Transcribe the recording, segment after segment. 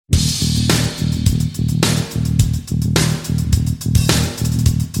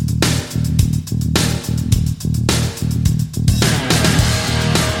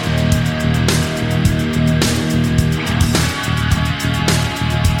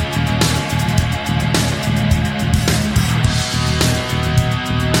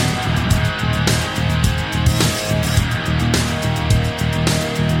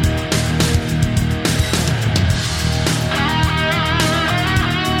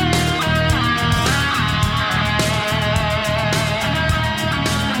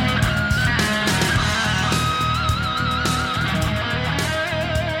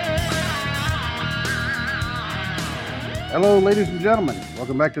Hello, ladies and gentlemen.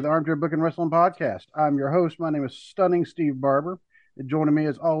 Welcome back to the Armchair Book and Wrestling Podcast. I'm your host. My name is Stunning Steve Barber. And joining me,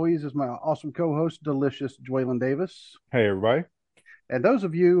 as always, is my awesome co-host, Delicious Dwaylon Davis. Hey, everybody. And those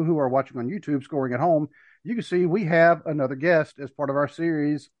of you who are watching on YouTube, scoring at home, you can see we have another guest as part of our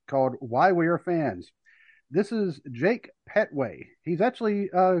series called Why We Are Fans. This is Jake Petway. He's actually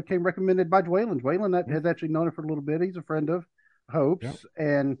came recommended by Dwaylon. Dwaylon that has actually known him for a little bit. He's a friend of Hope's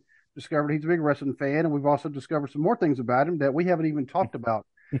and discovered he's a big wrestling fan. And we've also discovered some more things about him that we haven't even talked about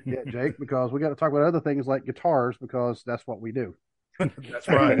yet, Jake, because we got to talk about other things like guitars because that's what we do. That's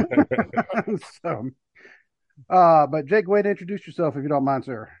right. But Jake, go ahead and introduce yourself if you don't mind,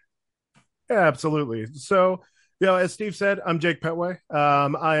 sir. Yeah, absolutely. So, as Steve said, I'm Jake Petway.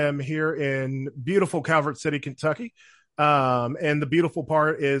 I am here in beautiful Calvert City, Kentucky. And the beautiful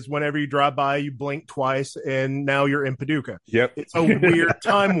part is whenever you drive by, you blink twice, and now you're in Paducah. Yep. It's a weird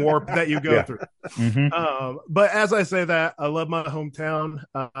time warp that you go through. Mm-hmm. But as I say that, I love my hometown.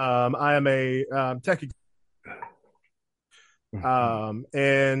 I am a tech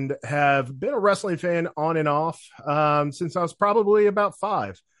and have been a wrestling fan on and off since I was probably about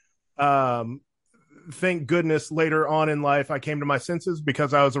 5. Thank goodness later on in life I came to my senses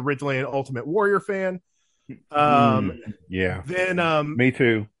because I was originally an Ultimate Warrior fan. Then me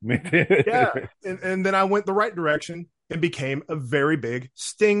too. Yeah. And then I went the right direction and became a very big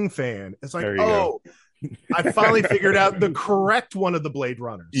Sting fan. It's like, I finally figured out the correct one of the Blade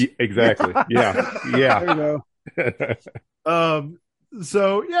Runners. Exactly. Yeah. There you go.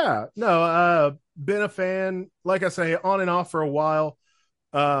 Been a fan, like I say, on and off for a while.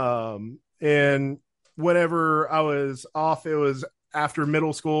 And whenever I was off, it was after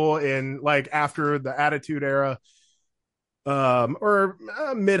middle school and like after the Attitude Era, or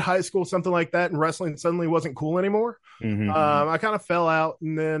mid high school, something like that. And wrestling suddenly wasn't cool anymore. Mm-hmm. I kind of fell out,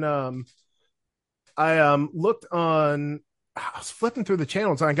 and then I looked on. I was flipping through the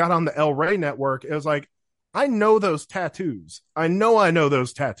channels, and I got on the El Rey network. It was like, I know those tattoos. I know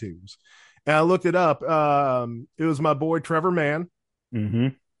those tattoos. And I looked it up. It was my boy Trevor Mann.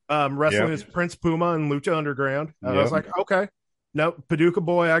 Mm-hmm. Wrestling as Prince Puma and Lucha Underground. I was like, okay, no, Paducah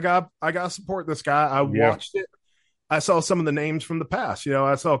boy, I got to support this guy. I watched it. I saw some of the names from the past.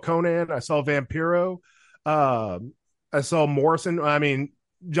 I saw Conan, I saw Vampiro, I saw Morrison. I mean,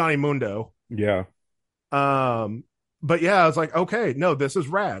 Johnny Mundo. Yeah. But yeah, I was like, okay, no, this is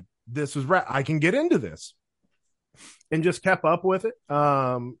rad. I can get into this, and just kept up with it.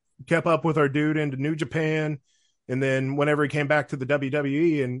 Kept up with our dude into New Japan. And then whenever he came back to the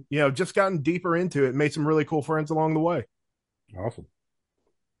WWE and, just gotten deeper into it, made some really cool friends along the way. Awesome.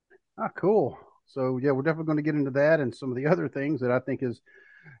 Cool. So, yeah, we're definitely going to get into that and some of the other things that I think is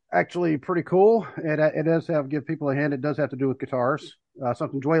actually pretty cool. And it does give people a hint. It does have to do with guitars.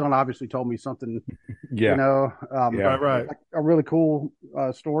 Something Dwaylon obviously told me something, right. A really cool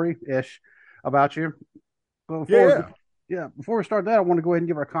story-ish about you. But before we start that, I want to go ahead and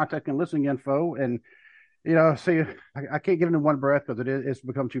give our contact and listening info. And see, I can't get it in one breath because it's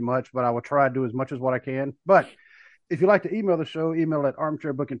become too much, but I will try to do as much as what I can. But if you'd like to email the show, email at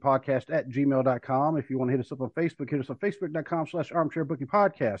armchairbookingpodcast@gmail.com. If you want to hit us up on Facebook, hit us on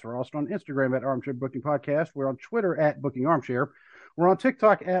facebook.com/armchairbookingpodcast. We're also on Instagram at armchairbookingpodcast. We're on Twitter at bookingarmchair. We're on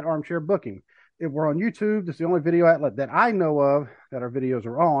TikTok at armchairbooking. If we're on YouTube, this is the only video outlet that I know of that our videos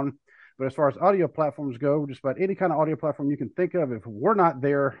are on. But as far as audio platforms go, just about any kind of audio platform you can think of, if we're not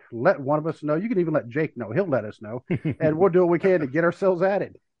there, let one of us know. You can even let Jake know. He'll let us know. And we'll do what we can to get ourselves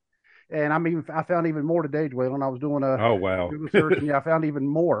added. And I found even more today, Dwaylon. I was doing a Google search, and I found even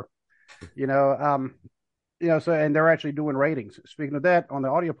more. So and they're actually doing ratings. Speaking of that, on the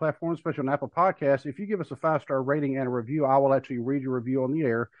audio platform, especially on Apple Podcasts, if you give us a 5-star rating and a review, I will actually read your review on the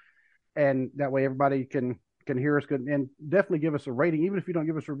air. And that way everybody can hear us good, and definitely give us a rating. Even if you don't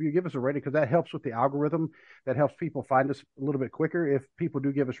give us a review, give us a rating, because that helps with the algorithm. That helps people find us a little bit quicker if people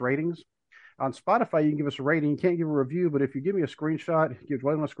do give us ratings. On Spotify, you can give us a rating. You can't give a review, but if you give me a screenshot, give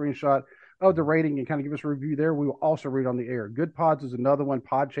Dwayne a screenshot of the rating and kind of give us a review there, we will also read on the air. Good Pods is another one.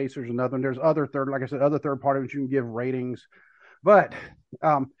 Pod Chaser is another one. There's other third parties you can give ratings. But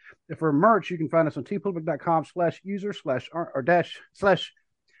if for merch, you can find us on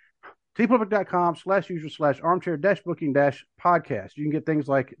tpublic.com/user/armchair-booking-podcast. You can get things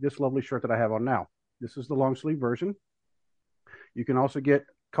like this lovely shirt that I have on now. This is the long sleeve version. You can also get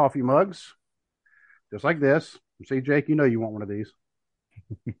coffee mugs, just like this. See, Jake, you want one of these.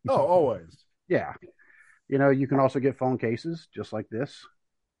 Oh, always. Yeah. You can also get phone cases, just like this.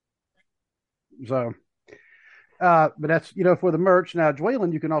 So, but that's, for the merch. Now,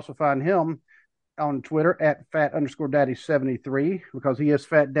 Dwaylon, you can also find him on Twitter at fat_daddy73, because he is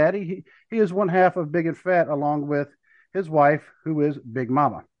Fat Daddy. He is one half of Big and Fat, along with his wife, who is Big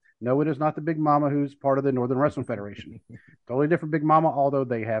Mama. No, it is not the Big Mama who's part of the Northern Wrestling Federation. Totally different Big Mama, although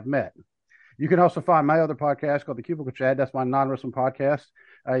they have met. You can also find my other podcast called The Cubicle Chat. That's my non-wrestling podcast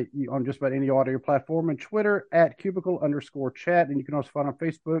on just about any audio platform, and Twitter at cubicle_chat. And you can also find on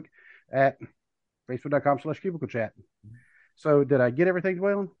Facebook at facebook.com/cubicle_chat. So did I get everything,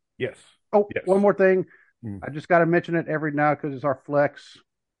 Dwaylen? Yes. Oh, yes. One more thing. I just got to mention it every now because it's our flex.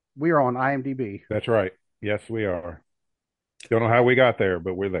 We are on IMDb. That's right. Yes, we are. Don't know how we got there,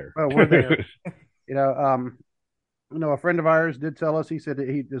 but we're there. Oh, we're there. A friend of ours did tell us. He said that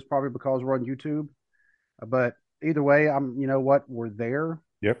it's probably because we're on YouTube. But either way, we're there.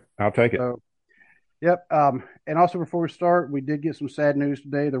 Yep, I'll take it. So, yep. And also before we start, we did get some sad news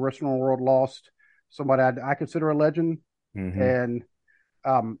today. The wrestling world lost somebody I consider a legend, and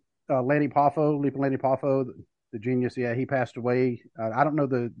Lanny Poffo, Leaping Lanny Poffo, the genius. Yeah, he passed away. I don't know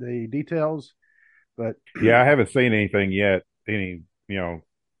the details, but yeah, I haven't seen anything yet. Any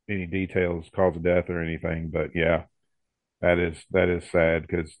details, cause of death or anything. But yeah, that is sad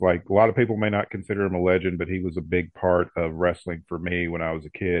because like a lot of people may not consider him a legend, but he was a big part of wrestling for me when I was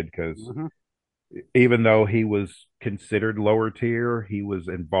a kid because even though he was considered lower tier, he was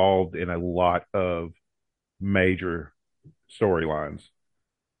involved in a lot of major storylines.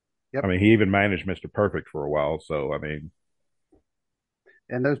 Yep. I mean, he even managed Mr. Perfect for a while. So, I mean,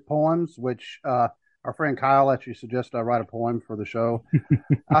 and those poems, which our friend Kyle actually suggested I write a poem for the show.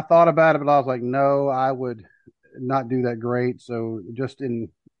 I thought about it, but I was like, no, I would not do that great. So just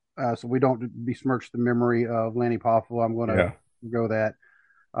so we don't besmirch the memory of Lanny Poffo, I'm going to go that.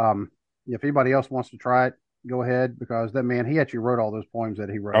 If anybody else wants to try it, go ahead because that man, he actually wrote all those poems that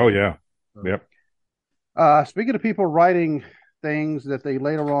he wrote. Oh yeah. So, yep. Speaking of people writing things that they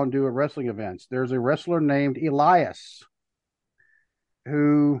later on do at wrestling events, there's a wrestler named Elias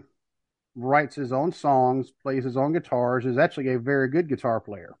who writes his own songs, plays his own guitars, is actually a very good guitar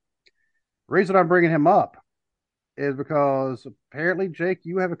player. The reason I'm bringing him up is because apparently, Jake,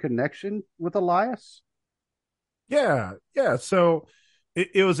 you have a connection with Elias. Yeah. So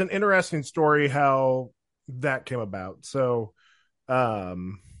it was an interesting story how that came about. So, I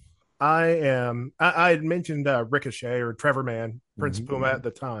had mentioned Ricochet or Trevor Man, Prince Puma at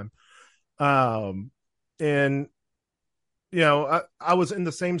the time. And I was in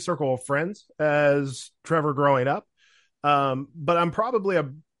the same circle of friends as Trevor growing up. But I'm probably I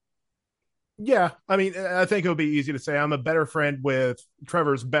think it would be easy to say I'm a better friend with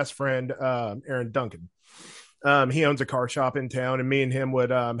Trevor's best friend, Aaron Duncan. He owns a car shop in town, and me and him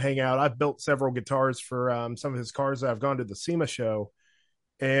would hang out. I've built several guitars for some of his cars that I've gone to the SEMA show.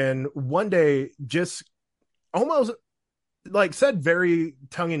 And one day, just almost like said very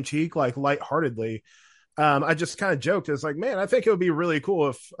tongue in cheek, like lightheartedly, I just kind of joked. It's like, man, I think it would be really cool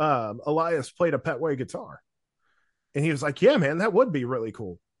if Elias played a Petway guitar. And he was like, yeah, man, that would be really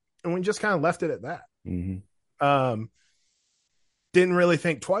cool. And we just kind of left it at that. Didn't really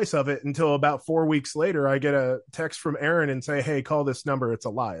think twice of it until about 4 weeks later, I get a text from Aaron and say, hey, call this number. It's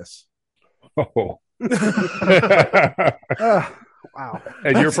Elias. Oh. Wow.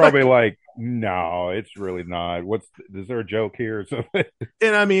 And you're probably like, no, it's really not. Is there a joke here or something?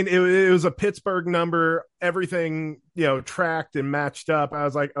 And I mean, it was a Pittsburgh number, everything, tracked and matched up. I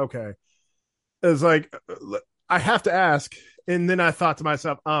was like, okay. It was like, I have to ask. And then I thought to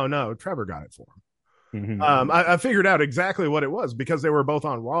myself, oh no, Trevor got it for him. I figured out exactly what it was because they were both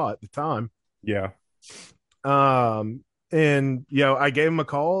on Raw at the time. Yeah. And, I gave him a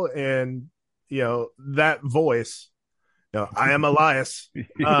call and, that voice, I am Elias,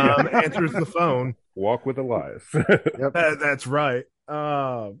 answers the phone. Walk with Elias. Yep. That's right.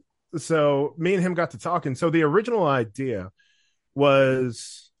 So me and him got to talking. So the original idea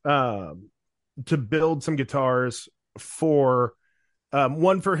was to build some guitars for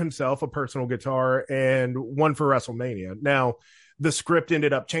one for himself, a personal guitar, and one for WrestleMania. Now, the script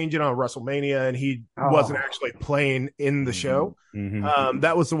ended up changing on WrestleMania, and he wasn't actually playing in the show.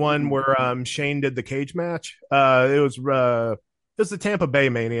 That was the one where Shane did the cage match. It was the Tampa Bay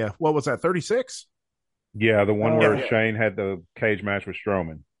Mania. What was that, 36? Yeah, the one where Shane had the cage match with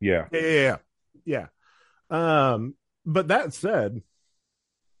Strowman. Yeah. But that said,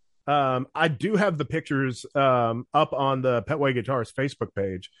 I do have the pictures up on the Petway Guitars Facebook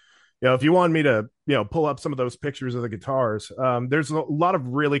page. If you want me to, pull up some of those pictures of the guitars, there's a lot of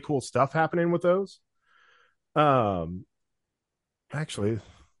really cool stuff happening with those. Actually,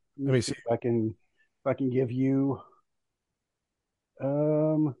 let me see if I can give you,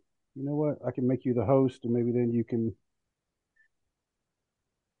 you know what? I can make you the host and maybe then you can.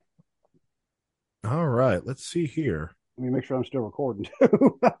 All right, let's see here. Let me make sure I'm still recording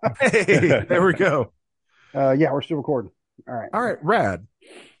too. Hey, there we go. Yeah, we're still recording. All right. All right, rad.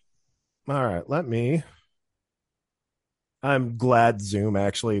 All right, I'm glad Zoom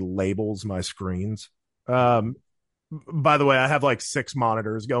actually labels my screens. Um, by the way, I have like 6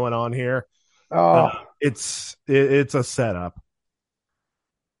 monitors going on here. Oh, It's a setup.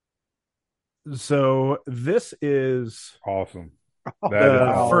 So this is Awesome. oh, That is the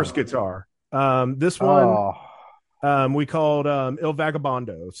wow. first awesome. guitar. This one Oh, we called Il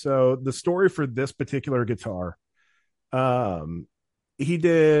Vagabondo. So the story for this particular guitar, um, he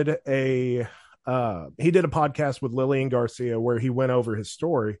did a he did a podcast with Lillian Garcia where he went over his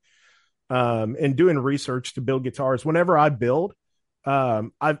story, and doing research to build guitars. Whenever I build, I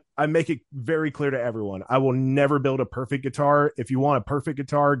make it very clear to everyone, I will never build a perfect guitar. If you want a perfect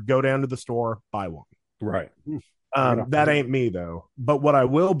guitar, go down to the store, buy one. Right. That ain't me though. But what I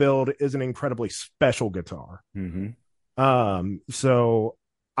will build is an incredibly special guitar. Mm-hmm. So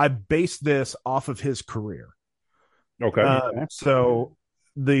I based this off of his career. Okay. So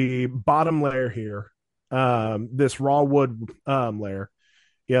the bottom layer here, this raw wood layer,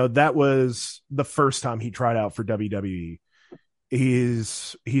 that was the first time he tried out for WWE.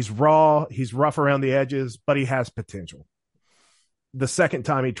 He's raw, he's rough around the edges, but he has potential. The second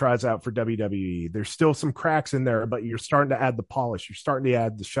time he tries out for WWE, there's still some cracks in there, but you're starting to add the polish, you're starting to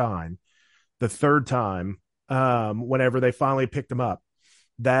add the shine. The third time, whenever they finally picked him up,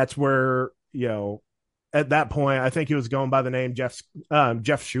 that's where, at that point, I think he was going by the name Jeff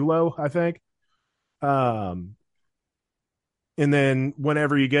Shulo, I think. And then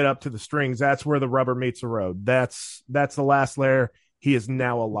whenever you get up to the strings, that's where the rubber meets the road. That's the last layer. He is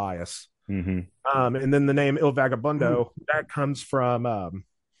now Elias. Mm-hmm. And then the name Il Vagabundo, that comes from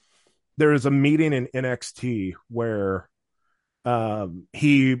there is a meeting in NXT where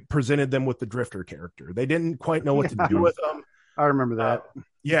he presented them with the Drifter character. They didn't quite know what to do with him. I remember that.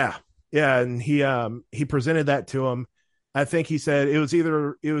 Yeah, and he presented that to him. I think he said it was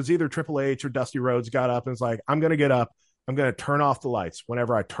either Triple H or Dusty Rhodes got up and was like, "I'm going to get up. I'm going to turn off the lights.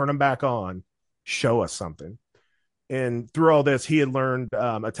 Whenever I turn them back on, show us something." And through all this, he had learned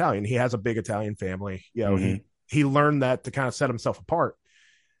Italian. He has a big Italian family. He learned that to kind of set himself apart.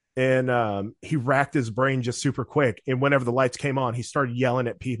 And he racked his brain just super quick. And whenever the lights came on, he started yelling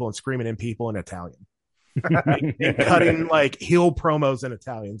at people and screaming at people in Italian. and cutting like heel promos in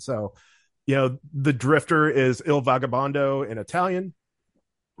Italian. So, the Drifter is Il Vagabondo in Italian.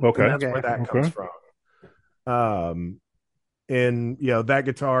 Okay. And that's where that comes from. And that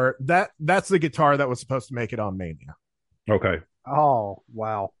guitar, that's the guitar that was supposed to make it on Mania. Okay. Oh,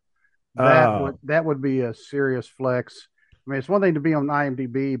 wow. That would be a serious flex. I mean, it's one thing to be on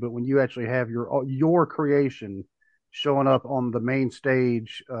IMDb, but when you actually have your creation showing up on the main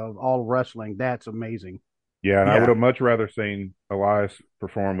stage of all wrestling, that's amazing. Yeah, and I would have much rather seen Elias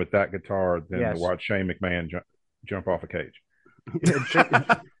perform with that guitar than to watch Shane McMahon jump off a cage.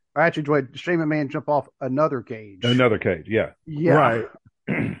 I actually enjoyed Shane McMahon jump off another cage. Another cage, yeah. Right.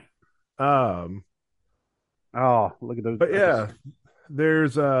 Oh, look at those. But yeah,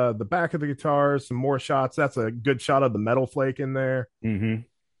 there's the back of the guitar, some more shots. That's a good shot of the metal flake in there. Mm-hmm.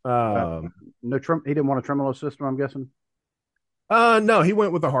 No he didn't want a tremolo system, I'm guessing. No, he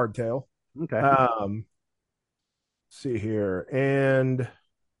went with a hardtail. Okay. See here, and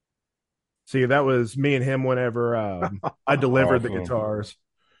see, that was me and him whenever I delivered the guitars.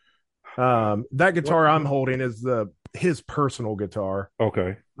 That guitar I'm holding is his personal guitar.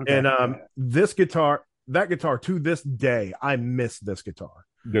 Okay. And that guitar to this day, I miss this guitar.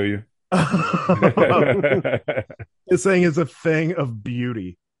 Do you? This thing is a thing of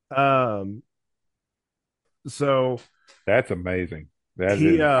beauty. So that's amazing.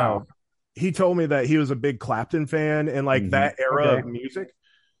 He told me that he was a big Clapton fan and like that era of music.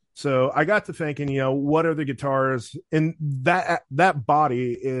 So I got to thinking, what are the guitars? And that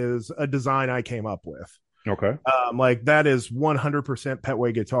body is a design I came up with. Okay. Like that is 100%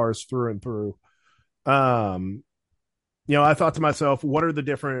 Petway guitars through and through. I thought to myself, what are the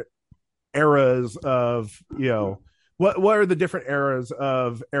different eras of, what are the different eras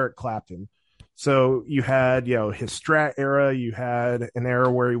of Eric Clapton? So you had, his Strat era, you had an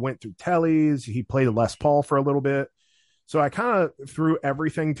era where he went through Tellys, he played a Les Paul for a little bit. So I kind of threw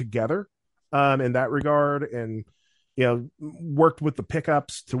everything together in that regard and, worked with the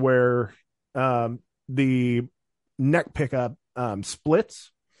pickups to where the neck pickup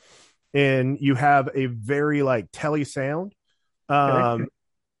splits and you have a very like telly sound.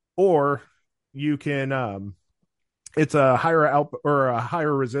 Or you can, it's a higher output or a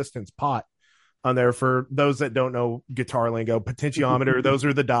higher resistance pot on there for those that don't know guitar lingo. Potentiometer, those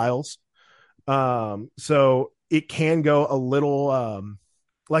are the dials. So it can go a little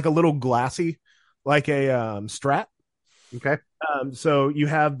like a little glassy like a Strat. Okay. So you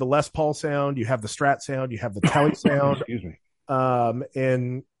have the Les Paul sound, you have the Strat sound, you have the Telly sound. Excuse me.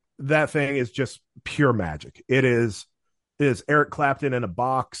 And that thing is just pure magic. It is Eric Clapton in a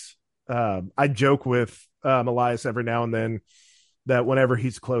box. I joke with Elias every now and then that whenever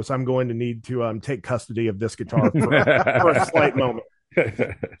he's close, I'm going to need to take custody of this guitar for a slight moment.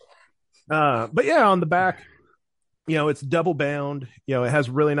 But yeah, on the back, it's double bound. It has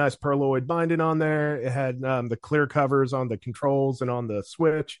really nice perloid binding on there. It had the clear covers on the controls and on the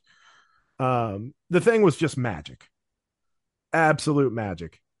switch. The thing was just magic, absolute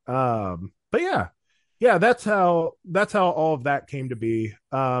magic. But yeah, that's how all of that came to be.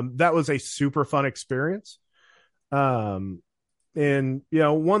 That was a super fun experience. And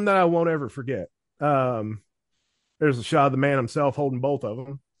one that I won't ever forget. There's a shot of the man himself holding both of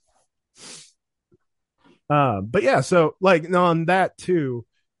them. But yeah, so like on that too,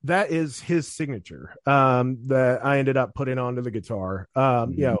 that is his signature that I ended up putting onto the guitar.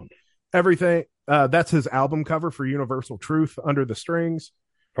 Everything that's his album cover for Universal Truth, Under the Strings.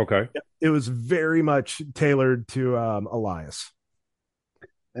 Okay. It was very much tailored to Elias.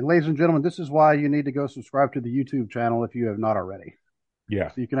 And ladies and gentlemen, this is why you need to go subscribe to the YouTube channel if you have not already. Yeah.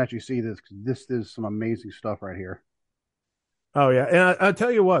 So you can actually see this, because this is some amazing stuff right here. Oh yeah, and I tell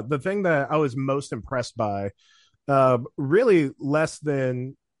you what, the thing that I was most impressed by, really less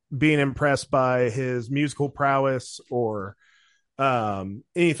than being impressed by his musical prowess or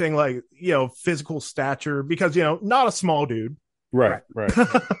anything like physical stature, because not a small dude. Right.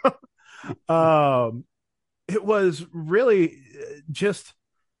 It was really just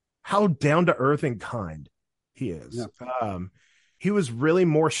how down to earth and kind he is. Yeah. He was really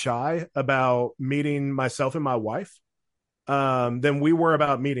more shy about meeting myself and my wife than we were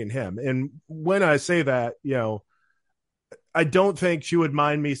about meeting him. And when I say that, I don't think she would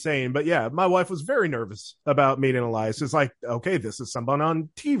mind me saying, but yeah, my wife was very nervous about meeting Elias. It's like, okay, this is someone on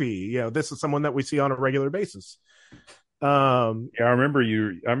TV. This is someone that we see on a regular basis. Yeah, I remember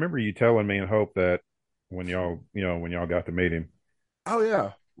you telling me and Hope that when y'all got to meet him. Oh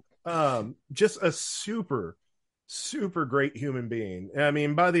yeah. Just a super, super great human being. I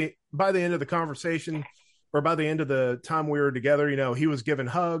mean, by the end of the conversation, or by the end of the time we were together, he was giving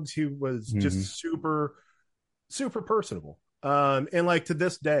hugs. He was just super, super personable. And like to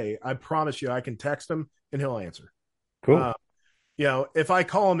this day, I promise you, I can text him and he'll answer. Cool. If I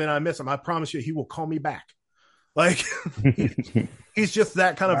call him and I miss him, I promise you, he will call me back. Like he's just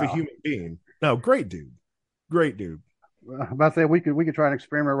that kind of a human being. No, great dude. I'm about to say we could try an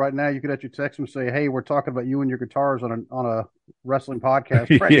experiment right now. You could actually text him and say, "Hey, we're talking about you and your guitars on a wrestling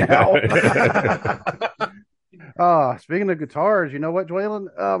podcast right now." Speaking of guitars, you know what,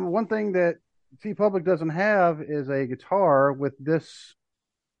 Dwaylen? One thing that T Public doesn't have is a guitar with this.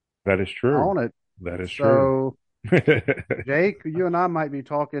 That is true. On it. That is true. So, Jake, you and I might be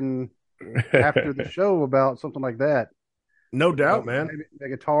talking after the show about something like that. No doubt, man. Maybe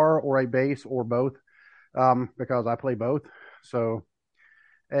a guitar or a bass or both, because I play both. So,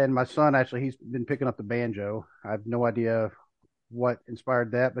 and my son actually, he's been picking up the banjo. I have no idea what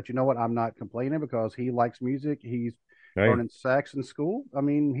inspired that, but you know what? I'm not complaining because he likes music. He's learning sax in school. I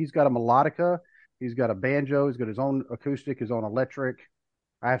mean, he's got a melodica, he's got a banjo, he's got his own acoustic, his own electric.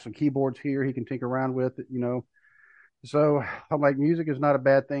 I have some keyboards here he can tinker around with, So I'm like, music is not a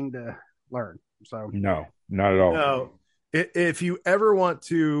bad thing to learn. So no, not at all. No, if you ever want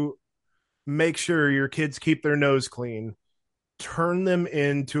to make sure your kids keep their nose clean, turn them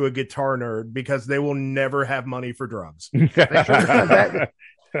into a guitar nerd, because they will never have money for drugs.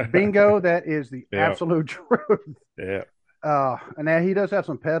 Bingo, that is the absolute truth. Yeah. And now he does have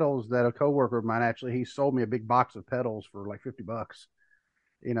some pedals that a coworker of mine, actually, he sold me a big box of pedals for like $50.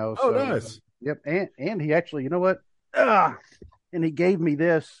 Nice. Yep. And he actually, you know what? And he gave me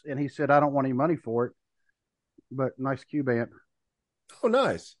this, and he said, I don't want any money for it, but nice cube amp. Oh,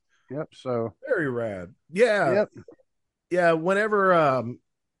 nice. Yep. So very rad. Yeah. Yep. Yeah. Whenever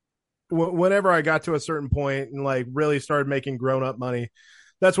I got to a certain point and like really started making grown up money,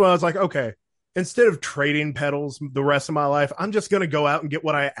 that's when I was like, okay, instead of trading pedals the rest of my life, I'm just going to go out and get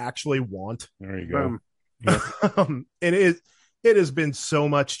what I actually want. There you go. And it has been so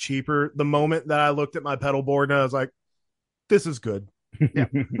much cheaper. The moment that I looked at my pedal board and I was like, this is good. Yeah.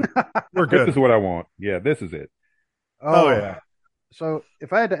 We're good. This is what I want. Yeah, this is it. Oh yeah. So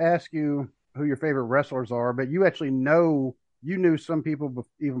if I had to ask you who your favorite wrestlers are, but you actually knew some people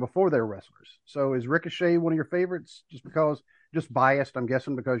even before they were wrestlers. So is Ricochet one of your favorites just biased, I'm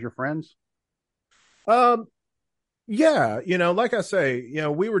guessing, because you're friends? Yeah, like I say,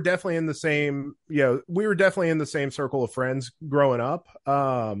 we were definitely in the same circle of friends growing up.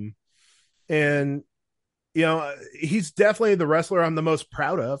 And, he's definitely the wrestler I'm the most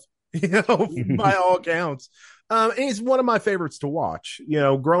proud of, by all accounts. And he's one of my favorites to watch,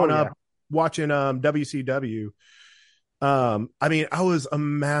 growing up watching WCW. I was a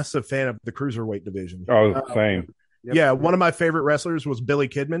massive fan of the cruiserweight division. Oh, same. Yep. Yeah, one of my favorite wrestlers was Billy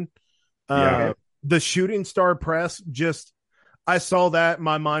Kidman. Yeah. The Shooting Star Press, I saw that,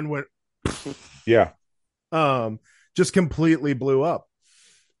 my mind went, yeah, just completely blew up.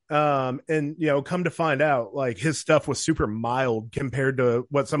 And come to find out, like, his stuff was super mild compared to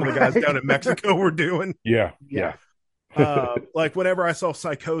what some of the guys down in Mexico were doing. Yeah. Like whenever I saw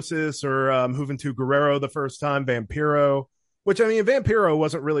Psychosis or Juventud Guerrero the first time, Vampiro, which Vampiro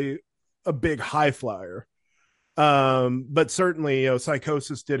wasn't really a big high flyer. But certainly,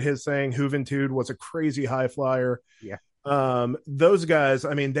 Psychosis did his thing. Juventud was a crazy high flyer. Yeah. Those guys,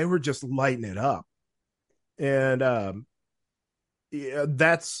 they were just lighting it up. And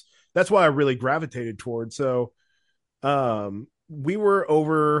that's why I really gravitated towards. So we were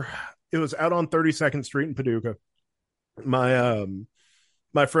over, it was out on 32nd Street in Paducah. My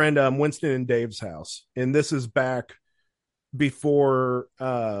friend Winston and Dave's house. And this is back before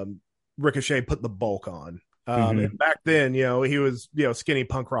Ricochet put the bulk on. And back then, he was, skinny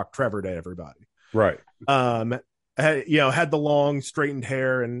punk rock Trevor to everybody. Right. Had the long straightened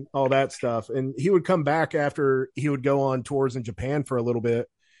hair and all that stuff. And he would come back after he would go on tours in Japan for a little bit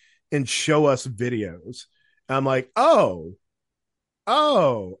and show us videos. I'm like, oh,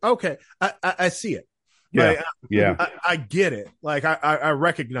 okay. I see it. Yeah. Like, I get it. Like, I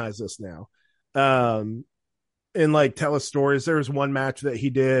recognize this now. And like, tell us stories. There was one match that he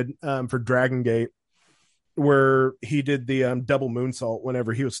did for Dragon Gate where he did the double moonsault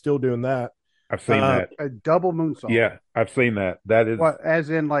whenever he was still doing that. I've seen that. A double moonsault. Yeah, I've seen that. That is what, as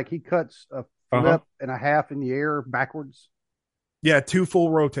in like he cuts a flip and a half in the air backwards. Yeah, 2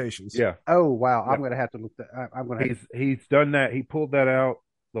 full rotations. Yeah. Oh wow, yeah. I'm gonna have to look that. I'm gonna. He's done that. He pulled that out.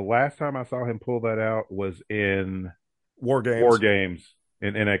 The last time I saw him pull that out was in War Games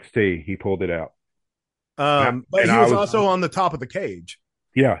in NXT. He pulled it out. But he was also on the top of the cage.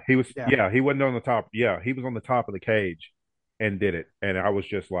 Yeah, he was. Yeah, he wasn't on the top. Yeah, he was on the top of the cage and did it. And I was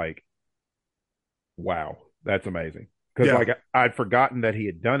just like, wow, that's amazing. Because like I'd forgotten that he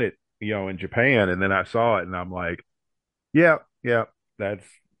had done it, in Japan, and then I saw it, and I'm like, yeah, that's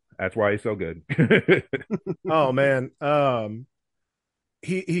why he's so good. Oh man,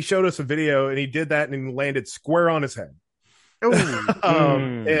 he showed us a video, and he did that, and he landed square on his head.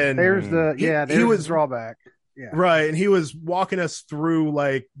 And there's the drawback. Yeah. Right, and he was walking us through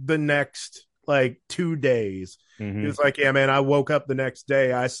like the next 2 days. He was like, yeah, man, I woke up the next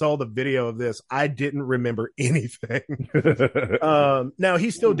day. I saw the video of this. I didn't remember anything. Now,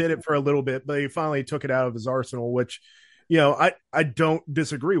 he still did it for a little bit, but he finally took it out of his arsenal, which, I don't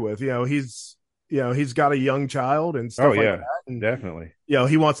disagree with. He's got a young child and stuff like that. And, definitely.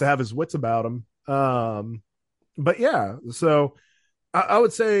 He wants to have his wits about him. But yeah, so I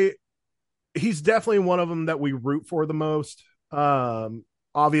would say he's definitely one of them that we root for the most.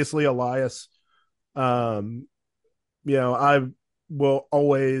 Obviously, Elias. I will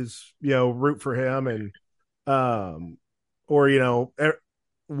always, root for him, and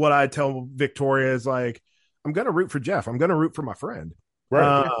what I tell Victoria is like, I'm going to root for Jeff. I'm going to root for my friend,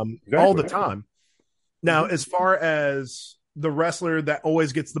 right? Exactly. All the time. Now, as far as the wrestler that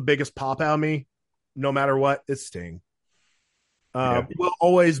always gets the biggest pop out of me, no matter what, it's Sting. Will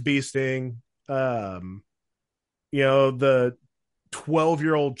always be Sting. The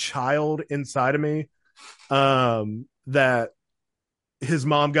 12-year-old child inside of me, that his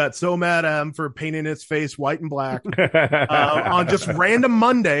mom got so mad at him for painting his face white and black on just random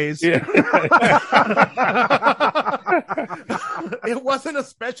Mondays. Yeah. It wasn't a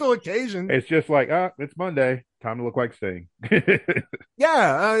special occasion. It's just like, it's Monday. Time to look like Sting.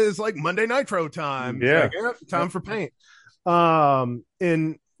 It's like Monday Nitro time. Yeah. Like, time for paint.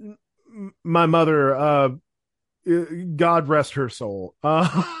 And my mother, God rest her soul.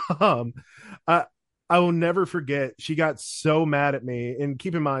 I will never forget. She got so mad at me, and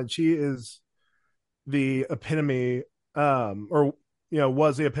keep in mind, she is the epitome,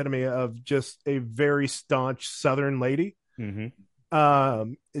 was the epitome of just a very staunch Southern lady.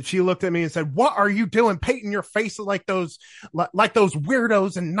 She looked at me and said, "What are you doing, painting your face like those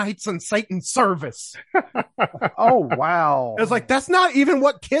weirdos and knights in Satan's service?" Oh wow! I was like, "That's not even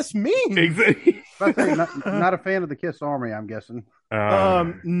what KISS means." Exactly. Not a fan of the KISS Army, I'm guessing.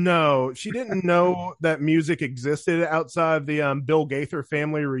 No, she didn't know that music existed outside the Bill Gaither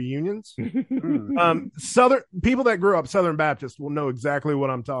family reunions. Southern people that grew up Southern Baptist will know exactly what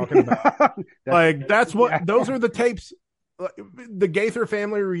I'm talking about. Those are the tapes. the Gaither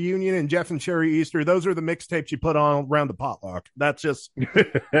family reunion and Jeff and Sherry Easter, those are the mixtapes you put on around the potluck. That's just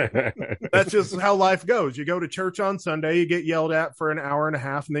how life goes. You go to church on Sunday, you get yelled at for an hour and a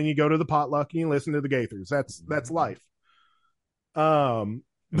half, and then you go to the potluck and you listen to the Gaithers. That's life. But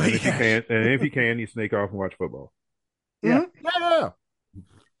if you can, you sneak off and watch football. Yeah.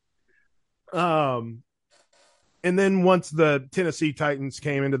 And then once the Tennessee Titans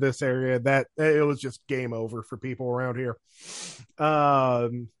came into this area, that it was just game over for people around here.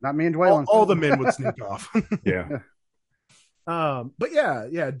 Not me and Dwayne. All the men would sneak off. Yeah. But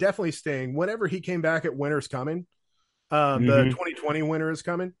yeah, definitely Sting. Whenever he came back at Winter's Coming, the 2020 Winter is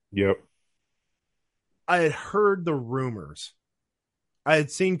coming. Yep. I had heard the rumors. I had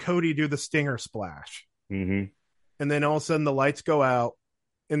seen Cody do the Stinger splash. Mm-hmm. And then all of a sudden the lights go out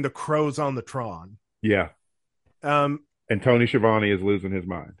and the crow's on the Tron. Yeah. And Tony Schiavone is losing his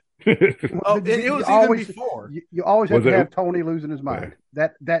mind. Well, it was always before. You always have to have Tony losing his mind. Yeah.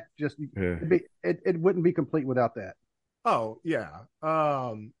 That just it wouldn't be complete without that. Oh yeah.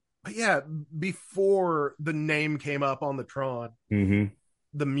 But yeah, before the name came up on the Tron,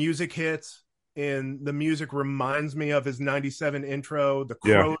 the music hits, and the music reminds me of his '97 intro. The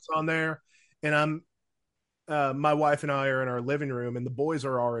crow's on there, and my wife and I are in our living room, and the boys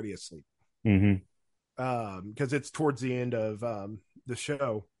are already asleep. Because it's towards the end of the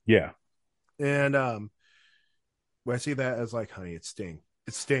show. Yeah. And when I see that as like, honey, it's Sting.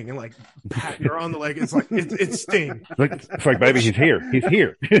 It's Sting. And like patting her on the leg, it's like it's Sting. It's like, baby, he's here. He's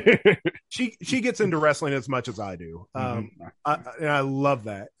here. She gets into wrestling as much as I do. And I love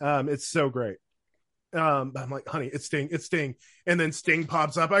that. It's so great. I'm like, honey, it's Sting. It's Sting. And then Sting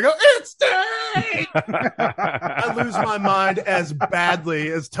pops up. I go, it's Sting. I lose my mind as badly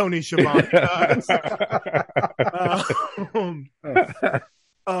as Tony Schiavone does.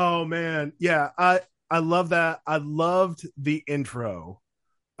 Oh man. Yeah. I love that. I loved the intro.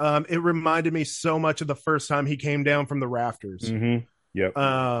 It reminded me so much of the first time he came down from the rafters. Yep.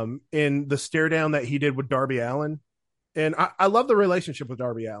 In the stare down that he did with Darby Allin. And I love the relationship with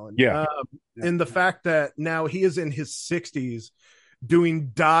Darby Allin. Yeah. And the fact that now he is in his 60s doing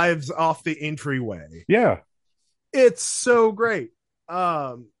dives off the entryway. Yeah. It's so great.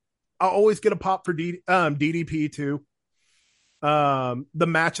 I always get a pop for DDP too. The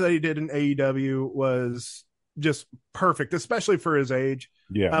match that he did in AEW was just perfect, especially for his age.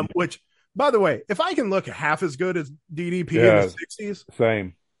 Yeah. Which, by the way, if I can look half as good as DDP in the 60s,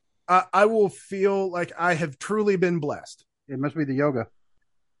 same. I will feel like I have truly been blessed. It must be the yoga.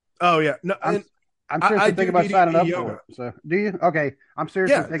 Oh yeah, no, I'm seriously thinking about signing up for it. So, do you? Okay, I'm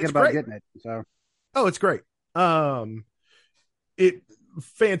seriously thinking about getting it. So, it's great.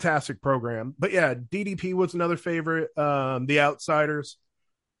 Fantastic program. But yeah, DDP was another favorite. The Outsiders,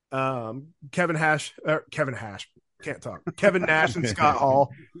 Kevin Nash, can't talk. Kevin Nash and Scott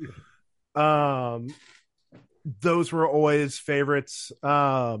Hall. Those were always favorites.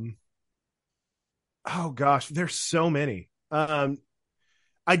 Oh gosh, there's so many. I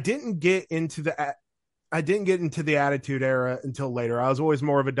didn't get into the Attitude Era until later. I was always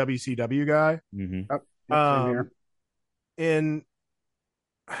more of a WCW guy. And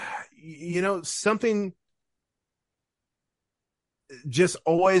something just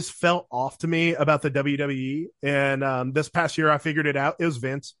always felt off to me about the WWE. And this past year I figured it out. It was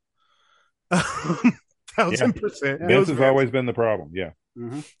Vince. 1000%. Vince has always been the problem. Yeah.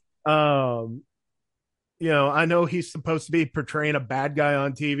 I know he's supposed to be portraying a bad guy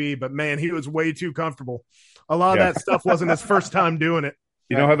on TV, but man, he was way too comfortable. A lot of that stuff wasn't his first time doing it.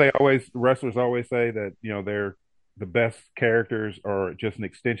 You know how wrestlers always say that, they're the best characters are just an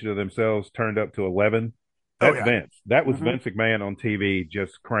extension of themselves turned up to 11. That's Vince. That was Vince McMahon on TV,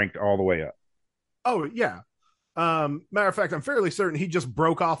 just cranked all the way up. Oh yeah. Matter of fact, I'm fairly certain he just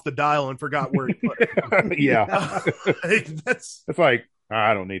broke off the dial and forgot where he put it. Yeah. It's like,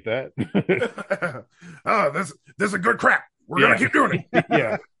 I don't need that. This is a good crap. We're going to keep doing it.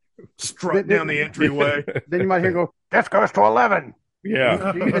 Yeah. Strut down the entryway. Then you might hear go, this goes to 11.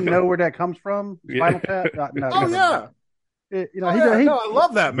 Yeah. Do you even know where that comes from? Spinal Tap? No. Oh, yeah. I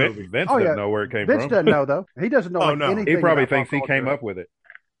love that movie. Vince doesn't know where it came Vince from. doesn't know, though. He doesn't know anything. He probably thinks he came up with it.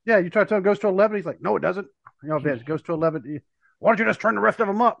 Yeah, you try to tell him it goes to 11. He's like, no, it doesn't. Vince, it goes to 11. Why don't you just turn the rest of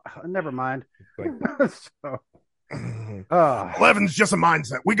them up? Never mind. So, 11's just a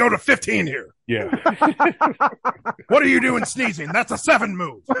mindset. We go to 15 here. Yeah. What are you doing sneezing? That's a 7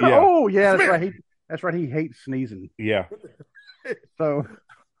 move. Yeah. Oh, yeah, that's right. That's right. He hates sneezing. Yeah. So.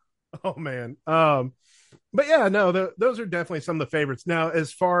 Oh, man. But yeah, no, those are definitely some of the favorites. Now,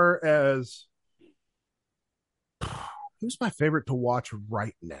 as far as who's my favorite to watch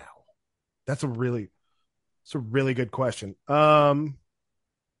right now? That's a really It's a really good question. I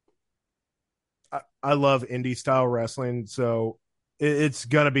love indie style wrestling, so it's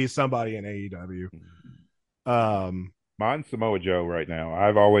gonna be somebody in AEW. Mine's Samoa Joe right now.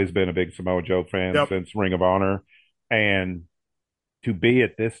 I've always been a big Samoa Joe fan Yep. since Ring of Honor, and to be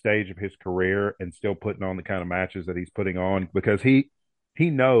at this stage of his career and still putting on the kind of matches that he's putting on, because he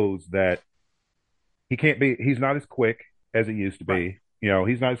knows that he can't be he's not as quick as he used to Right.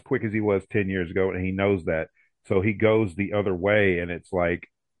 be. He's not as quick as he was 10 years ago, and he knows that. So he goes the other way, and it's like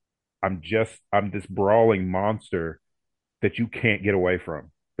I'm this brawling monster that you can't get away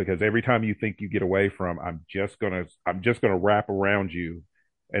from, because every time you think you get away from, I'm just gonna wrap around you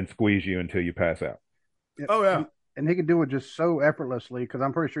and squeeze you until you pass out. Oh yeah. And he can do it just so effortlessly, because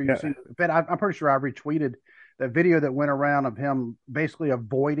I'm pretty sure you've Yeah. seen. In fact, I'm pretty sure I retweeted that video that went around of him basically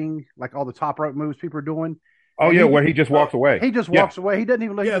avoiding like all the top rope moves people are doing. Oh And yeah, where he just walks away. He just Yeah. walks away. He doesn't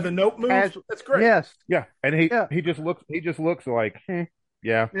even look. Yeah, the note move. Casual. That's great. Yes. Yeah, and Yeah. he just looks like, yeah,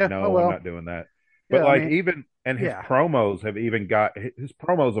 Yeah. no, Oh well. I'm not doing that. But Yeah. like, I mean, even and his yeah. promos have even got his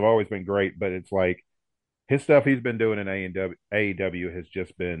promos have always been great, but it's like his stuff he's been doing in AEW has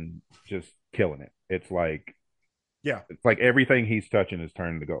just been just killing it. Yeah. It's like everything he's touching is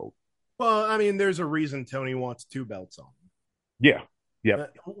turning to gold. Well, I mean, there's a reason Tony wants 2 belts on. Yeah. Yeah.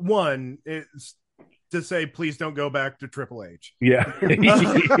 One is to say, please don't go back to Triple H. Yeah.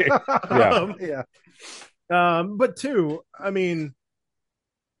 Yeah. Yeah. But 2, I mean,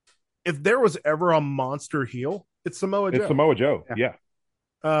 if there was ever a monster heel, it's Samoa Joe. It's Samoa Joe. Yeah.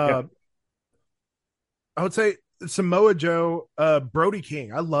 Yeah. I would say Samoa Joe, Brody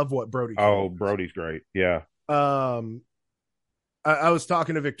King. I love what Brody King Oh, does. Brody's great. Yeah. I was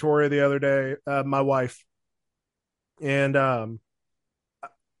talking to Victoria the other day, my wife, and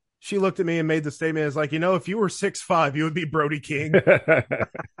she looked at me and made the statement, "Is like, if you were 6'5", you would be Brody King." Because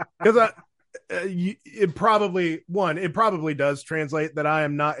it probably does translate that I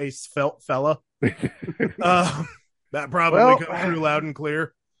am not a svelte fella. That probably comes through loud and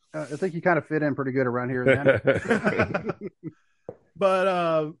clear. I think you kind of fit in pretty good around here, then.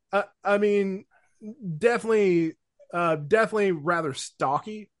 But I mean, definitely rather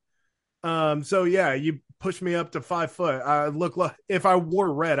stocky. So yeah, you push me up to 5 foot. I look like, if I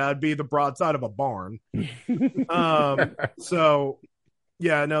wore red, I'd be the broadside of a barn. So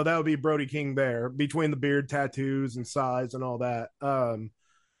yeah, no, that would be Brody King there, between the beard, tattoos, and size and all that.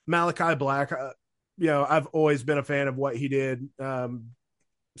 Malachi Black, I've always been a fan of what he did.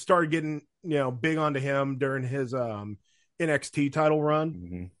 Started getting, big onto him during his NXT title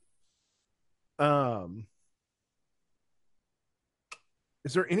run. Mm-hmm.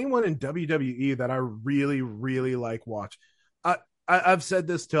 Is there anyone in WWE that I really, really like watch? I've said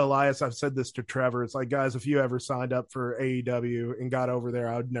this to Elias. I've said this to Trevor. It's like, guys, if you ever signed up for AEW and got over there,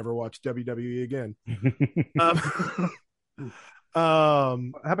 I would never watch WWE again. How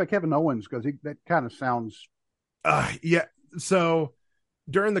about Kevin Owens? Because that kind of sounds. Yeah. So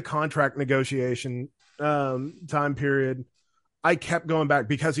during the contract negotiation time period, I kept going back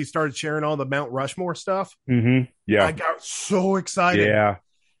because he started sharing all the Mount Rushmore stuff. Mm-hmm. Yeah. I got so excited. Yeah.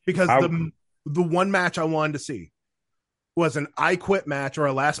 Because the one match I wanted to see was an I Quit match or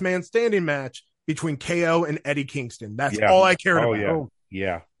a last man standing match between KO and Eddie Kingston. That's all I cared about. Oh,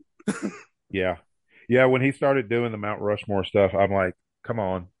 yeah. Yeah. Yeah. When he started doing the Mount Rushmore stuff, I'm like, come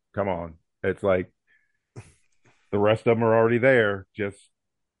on. It's like the rest of them are already there. Just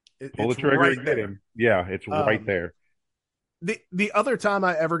pull the trigger and get him. Yeah. It's right there. The other time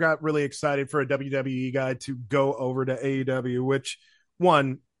I ever got really excited for a WWE guy to go over to AEW, which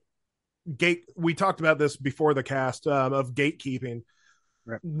we talked about this before the cast of gatekeeping.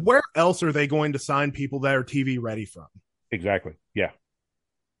 Right. Where else are they going to sign people that are TV ready from? Exactly. Yeah.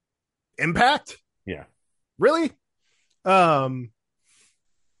 Impact? Yeah. Really? But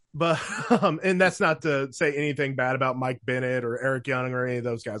and that's not to say anything bad about Mike Bennett or Eric Young or any of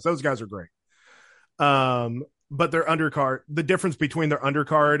those guys. Those guys are great. But their undercard, the difference between their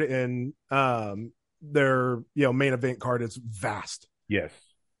undercard and their main event card is vast. Yes.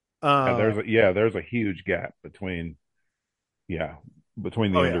 There's a huge gap between the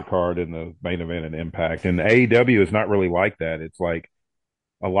undercard and the main event and Impact. And AEW is not really like that. It's like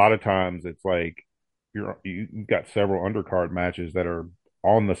a lot of times it's like you've got several undercard matches that are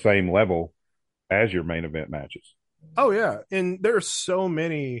on the same level as your main event matches. Oh yeah, and there are so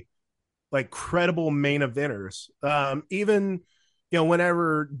many like credible main eventers. Even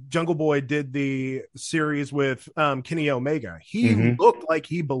whenever Jungle Boy did the series with Kenny Omega, he looked like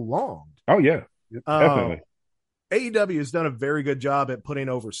he belonged. Oh yeah, definitely. AEW has done a very good job at putting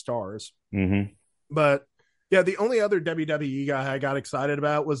over stars. Mm-hmm. But yeah, the only other WWE guy I got excited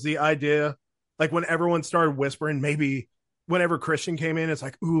about was the idea Like when everyone started whispering, maybe whenever Christian came in, it's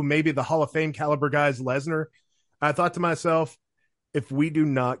like, ooh, maybe the Hall of Fame caliber guy's Lesnar. I thought to myself, if we do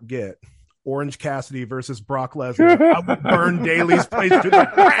not get Orange Cassidy versus Brock Lesnar, I will burn Daly's place to the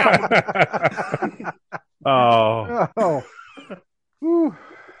ground. Oh, Whew.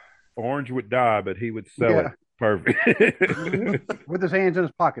 Orange would die, but he would sell it perfect with his hands in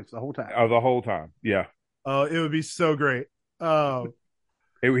his pockets the whole time. Oh, the whole time, yeah. Oh, it would be so great. Oh,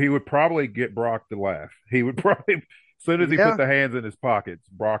 he would probably get Brock to laugh. He would probably, as soon as he put the hands in his pockets,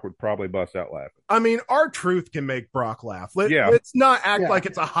 Brock would probably bust out laughing. I mean, R-Truth can make Brock laugh. Let's not act like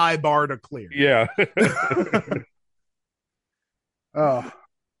it's a high bar to clear. Yeah. Poor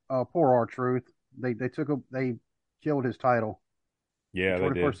R-Truth. They killed his title. Yeah,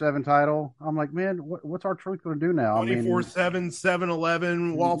 24/7 title. I'm like, man, what's R-Truth going to do now? 24/7,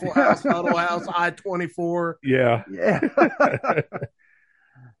 7-Eleven, Waffle House, Huddle House, I-24. Yeah.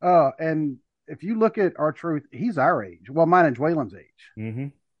 And if you look at R-Truth, he's our age. Well, mine and Dwalen's age. Mm-hmm.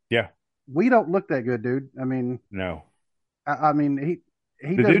 Yeah. We don't look that good, dude. I mean, no. I mean,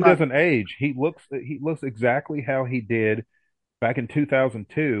 he doesn't age. He looks exactly how he did back in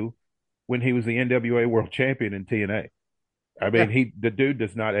 2002 when he was the NWA World Champion in TNA. I mean, the dude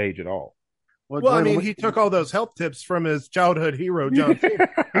does not age at all. Well, I mean, he took all those health tips from his childhood hero, John Cena.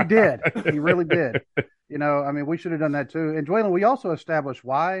 He did. He really did. You know, I mean, we should have done that too. And Dwaylen, we also established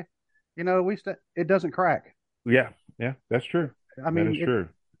why. You know, it doesn't crack. Yeah, that's true. I mean, that is true.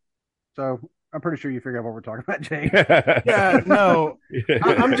 So I'm pretty sure you figured out what we're talking about, Jay. Yeah, no.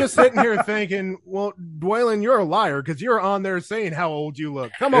 I'm just sitting here thinking, well, Dwaylen, you're a liar because you're on there saying how old you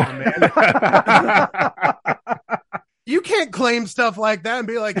look. Come on, man. You can't claim stuff like that and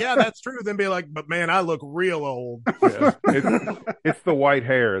be like, yeah, that's true. Then be like, but man, I look real old. Yeah. It's the white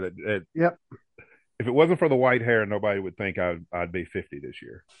hair that. Yep. If it wasn't for the white hair, nobody would think I'd be 50 this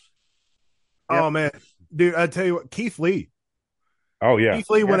year. Oh man, dude, I tell you what, Keith Lee. Oh yeah, Keith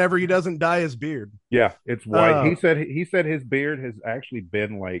Lee. Whenever he doesn't dye his beard. Yeah, it's white. He said his beard has actually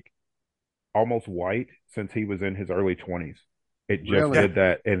been like almost white since he was in his early 20s. It just did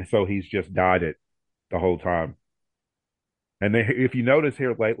that, and so he's just dyed it the whole time. And then, if you notice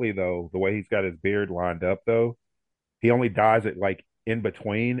here lately, though, the way he's got his beard lined up, though, he only dyes it like in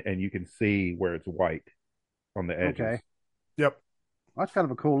between, and you can see where it's white on the edges. Okay. Yep. Well, that's kind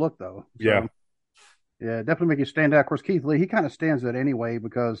of a cool look, though. So, yeah. Yeah, definitely make you stand out. Of course, Keith Lee, he kind of stands out anyway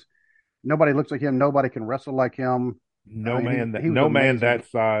because nobody looks like him. Nobody can wrestle like him. No man that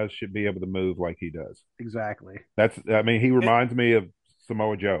size should be able to move like he does. Exactly. He reminds me of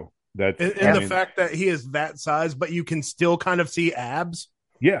Samoa Joe. The fact that he is that size, but you can still kind of see abs.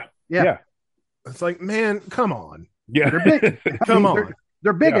 Yeah. It's like, man, come on. Yeah, they're big. Come on.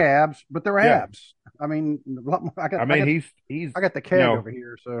 They're big abs, but they're abs. I mean, I got the keg over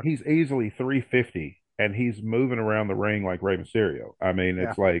here, so he's easily 350, and he's moving around the ring like Rey Mysterio. I mean,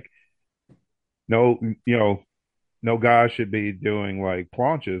 it's like no guy should be doing like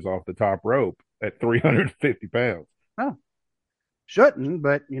planches off the top rope at 350 pounds. No, shouldn't,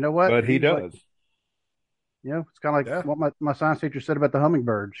 but you know what? But he does. It's kind of like what my science teacher said about the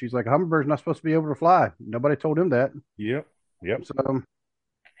hummingbird. She's like, a hummingbird's not supposed to be able to fly. Nobody told him that. Yep. So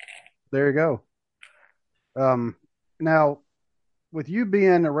there you go. Now, with you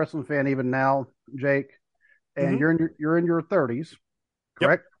being a wrestling fan even now, Jake, and you're in your 30s,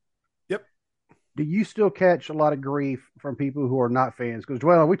 correct? Yep. Do you still catch a lot of grief from people who are not fans? Because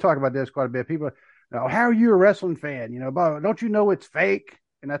we talk about this quite a bit. People, how are you a wrestling fan? Don't you know it's fake?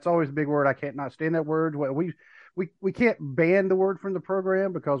 And that's always a big word. I can't not stand that word. We can't ban the word from the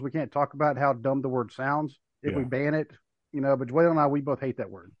program because we can't talk about how dumb the word sounds if we ban it. But Dwayne and I, we both hate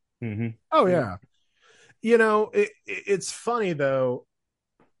that word. Mm-hmm. Oh yeah. It's funny though.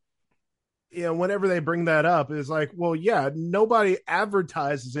 Whenever they bring that up, it's like, well, yeah, nobody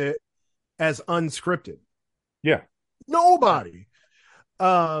advertises it as unscripted. Yeah. Nobody.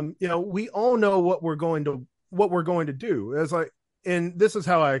 We all know what we're going to do. It's like, and this is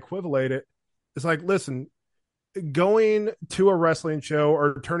how I equivalate it. It's like, listen, going to a wrestling show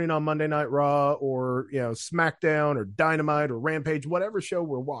or turning on Monday Night Raw or, SmackDown or Dynamite or Rampage, whatever show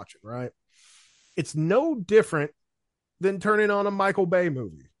we're watching, right? It's no different than turning on a Michael Bay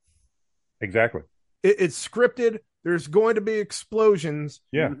movie. Exactly. It's scripted. There's going to be explosions.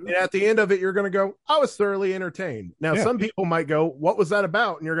 Yeah. And at the end of it, you're going to go, I was thoroughly entertained. Now, some people might go, what was that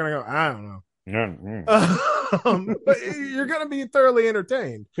about? And you're going to go, I don't know. But you're going to be thoroughly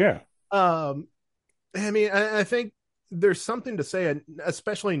entertained. Yeah. I think there's something to say,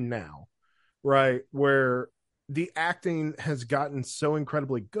 especially now, right, where the acting has gotten so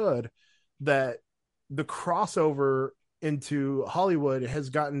incredibly good that the crossover into Hollywood has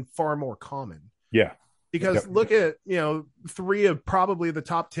gotten far more common. Yeah. Because look at, three of probably the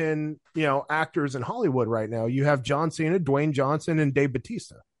top 10, actors in Hollywood right now. You have John Cena, Dwayne Johnson, and Dave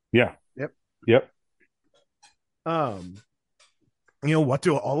Bautista. Yeah. Yep. What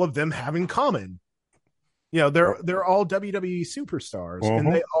do all of them have in common? They're all WWE superstars,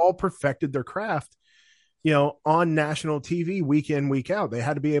 and they all perfected their craft, on national TV week in, week out. They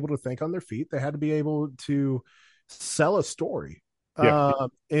had to be able to think on their feet. They had to be able to sell a story.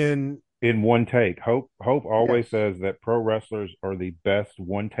 In one take. Hope always says that pro wrestlers are the best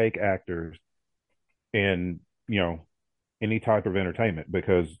one take actors in, any type of entertainment,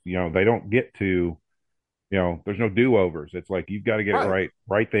 because, they don't get to, there's no do-overs. It's like you've got to get it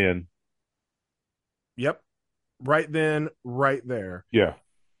right then. Yep. Right then, right there. Yeah.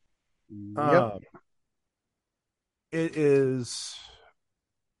 It is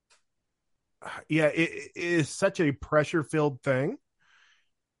it is such a pressure-filled thing.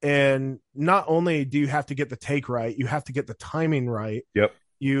 And not only do you have to get the take right, you have to get the timing right. Yep.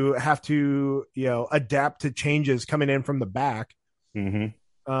 You have to, adapt to changes coming in from the back. When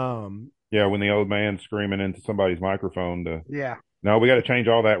the old man's screaming into somebody's microphone no, we got to change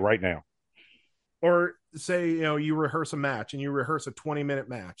all that right now. Or say, you rehearse a match and you rehearse a 20-minute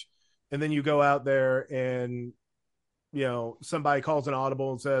match, and then you go out there and, somebody calls an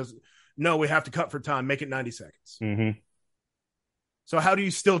audible and says, no, we have to cut for time, make it 90 seconds. So how do you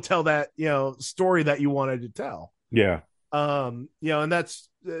still tell that, story that you wanted to tell? Yeah. And that's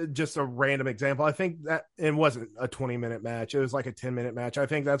just a random example. I think that it wasn't a 20-minute match. It was like a 10-minute match. I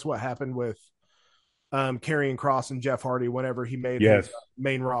think that's what happened with Karrion Kross and Jeff Hardy whenever he made his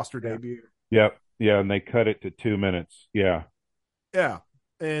main roster debut. Yep. Yeah. And they cut it to 2 minutes. Yeah. Yeah.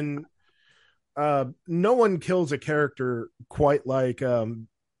 And no one kills a character quite like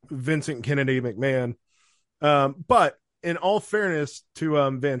Vincent Kennedy McMahon. But in all fairness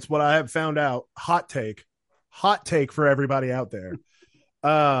to Vince, what I have found out, hot take for everybody out there,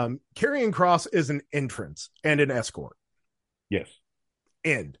 Karrion Kross is an entrance and an escort. Yes.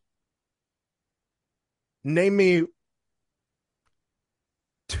 End. Name me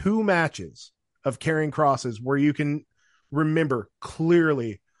 2 matches of Karrion Kross's where you can remember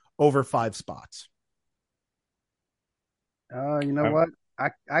clearly over 5 spots. What?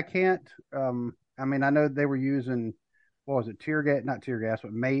 I can't. I know they were using, what was it, not tear gas,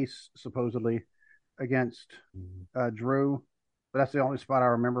 but mace supposedly against Drew. But that's the only spot I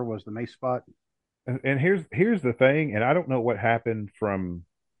remember was the mace spot. And here's the thing, and I don't know what happened from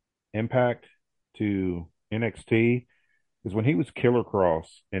Impact to NXT, because when he was Killer Kross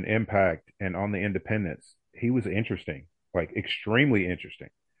in Impact and on the Independents, he was interesting, like extremely interesting.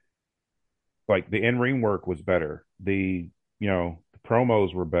 Like the in-ring work was better. The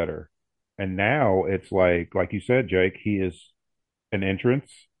promos were better. And now it's like you said, Jake, he is an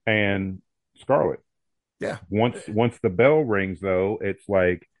entrance and Scarlet. Yeah. Once the bell rings, though, it's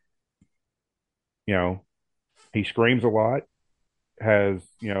like, he screams a lot, has,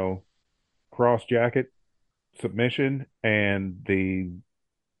 cross jacket submission, and the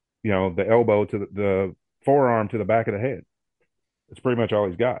elbow to the forearm to the back of the head. It's pretty much all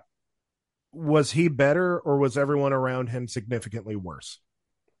he's got. Was he better, or was everyone around him significantly worse?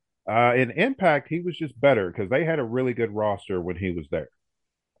 In Impact, he was just better because they had a really good roster when he was there.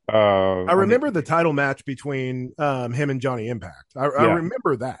 I remember the title match between him and Johnny Impact. I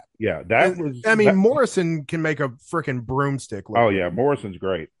remember that. Yeah, Morrison can make a freaking broomstick. Morrison's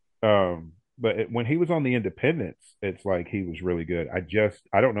great. But when he was on the Independents, it's like he was really good.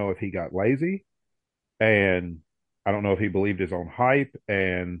 I don't know if he got lazy, and I don't know if he believed his own hype,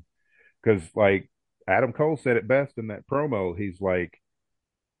 and because like Adam Cole said it best in that promo, he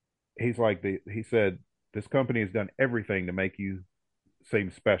said this company has done everything to make you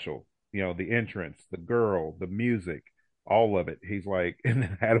seem special. The entrance, the girl, the music, all of it. He's like, and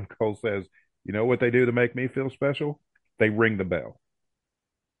then Adam Cole says, you know what they do to make me feel special? They ring the bell.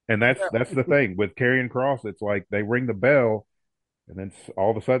 And that's the thing with Karrion Kross. It's like they ring the bell, and then all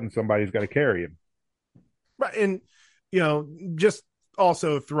of a sudden somebody's got to carry him. Right, and just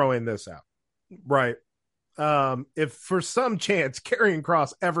also throwing this out, right? If for some chance Karrion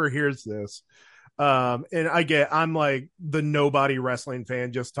Kross ever hears this, and I'm like the nobody wrestling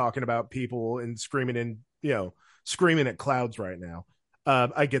fan just talking about people and screaming at clouds right now.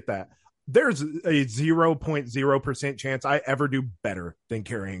 I get that. There's a 0.0% chance I ever do better than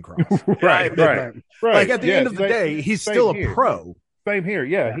Karrion Kross. Right. Like at the end of the day, he's still a pro. Same here.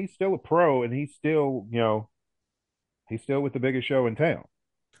 Yeah, he's still a pro, and he's still, he's still with the biggest show in town.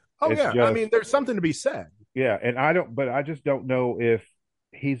 Oh, yeah. There's something to be said. Yeah, and I just don't know if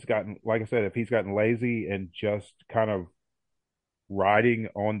he's gotten, like I said, if he's gotten lazy and just kind of riding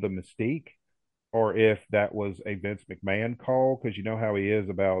on the mystique, or if that was a Vince McMahon call, because you know how he is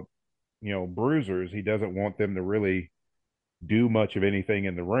about, bruisers. He doesn't want them to really do much of anything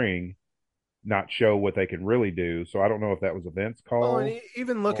in the ring, not show what they can really do. So I don't know if that was a Vince Well, and call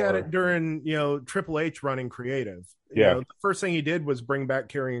even look at it or, during, Triple H running creative. yeah, The first thing he did was bring back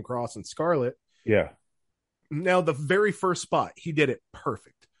Karrion Kross and Scarlett. yeah, Now, the very first spot, he did it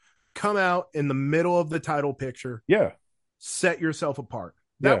perfect. Come out in the middle of the title picture, yeah, set yourself apart.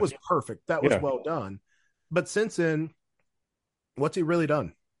 That yeah, was perfect. That was yeah. well done. But since then, what's he really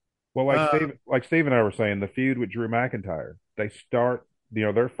done? Well, like Steve and I were saying, the feud with Drew McIntyre, they start,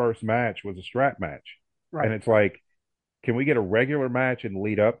 their first match was a strap match. And Right. it's like, can we get a regular match and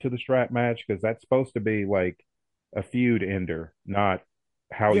lead up to the strap match? Because that's supposed to be like a feud ender, not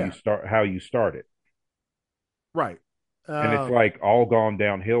Yeah, how you start it. right. And it's Um, like all gone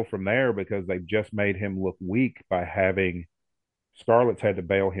downhill from there because they've just made him look weak by having Scarlett's had to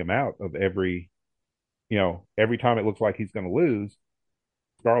bail him out of every time it looks like he's going to lose,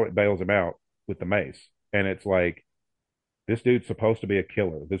 Scarlett bails him out with the mace. And it's like, this dude's supposed to be a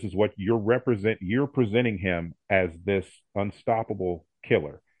killer. This is what you're presenting him as, this unstoppable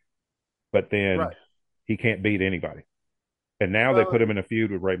killer. But then right. he can't beat anybody. And now they Well, put him in a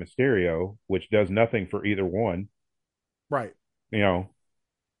feud with Rey Mysterio, which does nothing for either one, right. you know,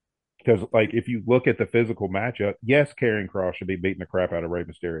 because like if you look at the physical matchup, yes, Karrion Kross should be beating the crap out of Rey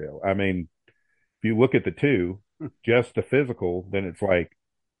Mysterio. I mean, if you look at the two, just the physical, then it's like,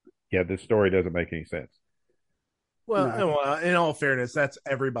 yeah, this story doesn't make any sense. No. In all fairness, that's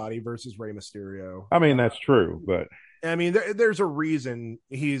everybody versus Rey Mysterio. I mean, that's true, but I mean, there's a reason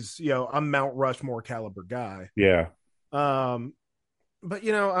he's a Mount Rushmore caliber guy. yeah, Um, but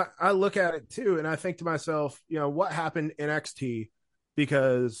I look at it too, and I think to myself, what happened in NXT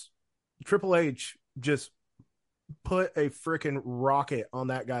because Triple H just put a freaking rocket on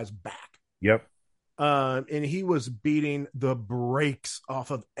that guy's back. yep, And he was beating the brakes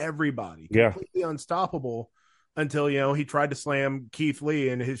off of everybody, yeah. completely unstoppable until he tried to slam Keith Lee,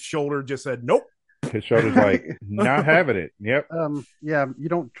 and his shoulder just said nope. His shoulder's like not having it. Yep. Yeah, you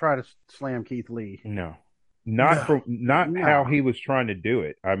don't try to slam Keith Lee. No. No. Not No. how he was trying to do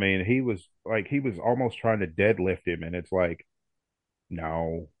it. I mean, he was almost trying to deadlift him, and it's like,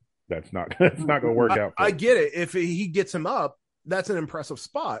 no, that's not gonna work out for I him. get it. If he gets him up, that's an impressive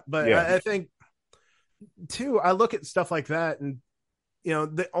spot. But Yeah. I think too, I look at stuff like that, and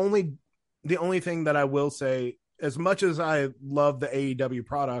the only thing that I will say, as much as I love the AEW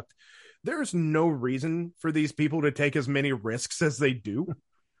product, there's no reason for these people to take as many risks as they do.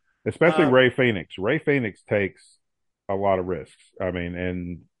 Especially Ray Phoenix. Ray Phoenix takes a lot of risks. I mean,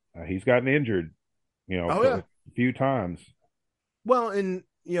 and he's gotten injured, Oh yeah. a few times. Well, and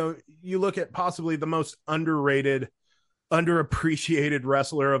you look at possibly the most underrated, underappreciated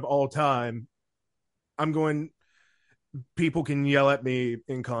wrestler of all time. I'm going. People can yell at me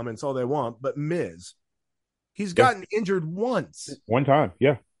in comments all they want, but Miz, he's Yeah. gotten injured once, One time,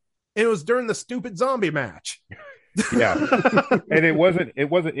 yeah. and it was during the stupid zombie match. Yeah. And it wasn't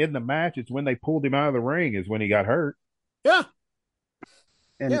in the match, it's when they pulled him out of the ring is when he got hurt. Yeah,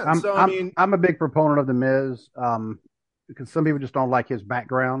 And yeah. I'm So I I'm mean, I'm a big proponent of the Miz, because some people just don't like his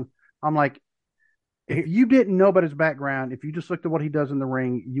background. I'm like, if you didn't know about his background, if you just looked at what he does in the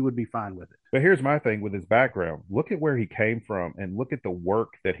ring, you would be fine with it. But here's my thing with his background. Look at where he came from and look at the work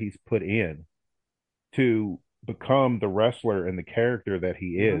that he's put in to become the wrestler and the character that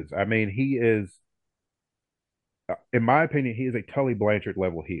he Mhm. is. I mean, he is, in my opinion, he is a Tully Blanchard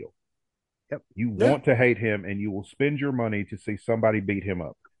level heel. Yep. You yeah. want to hate him and you will spend your money to see somebody beat him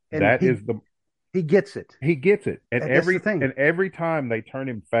up. And That is the he gets it. he gets it. And That's the thing. every time they turn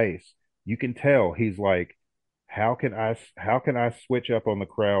him face, you can tell he's like, how can I switch up on the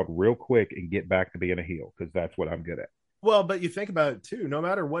crowd real quick and get back to being a heel? Because that's what I'm good at. Well, but you think about it too. No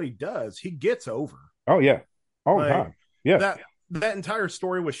matter what he does, he gets over. Oh yeah. All the Like time. Yeah. that entire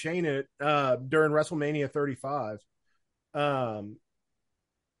story with Shane at during WrestleMania 35,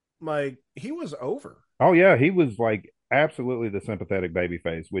 like he was over. Oh yeah. He was like absolutely the sympathetic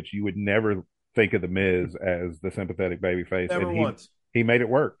babyface, which you would never think of the Miz as the sympathetic babyface. Never And once. he made it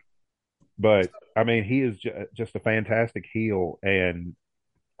work. But I mean, he is just a fantastic heel, and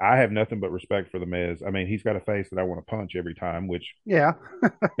I have nothing but respect for the Miz. I mean, he's got a face that I want to punch every time, which Yeah.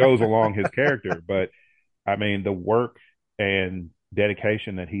 goes along his character. But I mean, the work and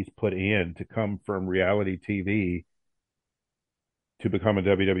dedication that he's put in to come from reality TV to become a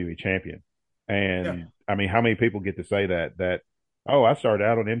WWE champion. Yeah. And I mean, how many people get to say that, oh, I started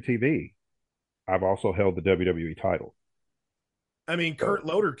out on MTV. I've also held the WWE title. I mean, Kurt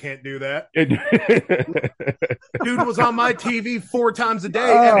Loder can't do that. It- Dude was on my TV 4 times a day,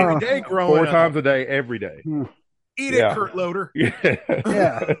 Oh. every day growing Four up. times a day, every day. Eat Yeah. it, Kurt Loder.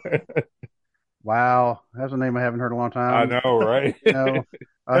 Yeah. Wow, that's a name I haven't heard in a long I time. know, right? You know,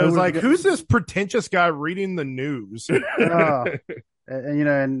 I was who like, the- who's this pretentious guy reading the news? and you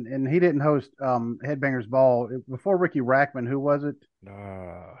know, and he didn't host Headbangers Ball before Ricky Rackman. Who was it?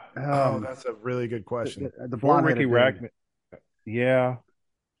 Oh, that's a really good question. The Before blonde Ricky Rackman. Yeah.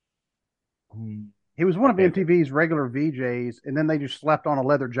 He was one of MTV's regular VJs, and then they just slapped on a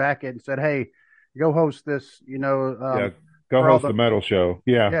leather jacket and said, "Hey, go host this." You know, Yeah. Go host the metal show.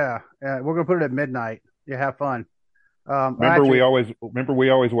 Yeah. We're gonna put it at midnight. Yeah, have fun. Remember we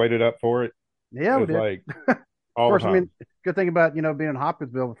always waited up for it. Yeah, It was we did. like Of all course, the I time. mean, good thing about being in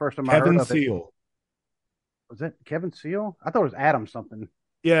Hopkinsville. The first time I Kevin heard of it Seal. was it Kevin Seal? I thought it was Adam something.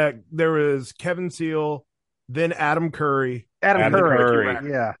 Yeah, there was Kevin Seal, then Adam Curry. Adam Curry.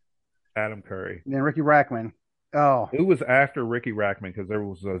 Curry. Yeah, Adam Curry. and then Ricky Rackman. Oh, Who was after Ricky Rackman? Because there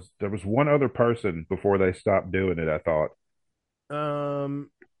was one other person before they stopped doing it. I thought.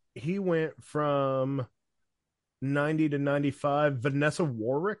 He went from 90 to 95. Vanessa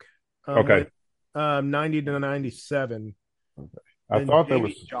Warwick. Okay. Went, 90 to 97. I thought there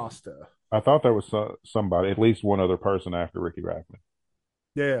was Josta. I thought there was somebody, at least one other person after Ricky Rackman.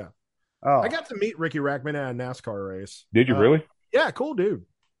 Yeah. oh, I got to meet Ricky Rackman at a NASCAR race. Did you really? Yeah, cool dude.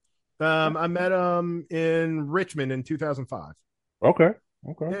 I met him in Richmond in 2005. Okay.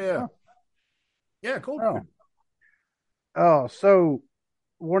 Yeah, cool Oh. dude. Oh, so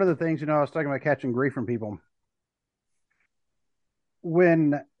one of the things, I was talking about catching grief from people.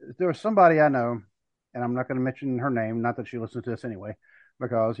 When there was somebody I know, and I'm not going to mention her name, not that she listens to this anyway,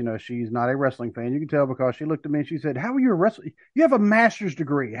 because, she's not a wrestling fan. You can tell because she looked at me and she said, "How are you a wrestling? You have a master's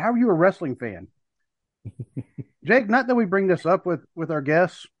degree. How are you a wrestling fan?" Jake, not that we bring this up with our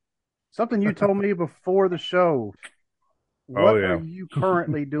guests, something you told me before the show. What are you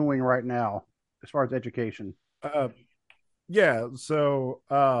currently doing right now as far as education? Yeah, so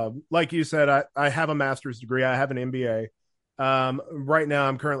like you said, I have a master's degree. I have an MBA. Right now,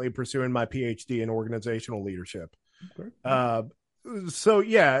 I'm currently pursuing my PhD in organizational leadership. Okay. So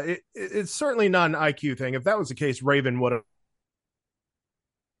yeah, it's certainly not an IQ thing. If that was the case, Raven would have.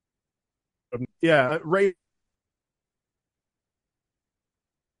 Yeah, Raven.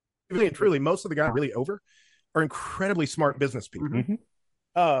 Really and truly, most of the guys really over are incredibly smart business people.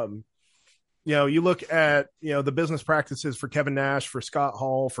 Mm-hmm. You look at the business practices for Kevin Nash, for Scott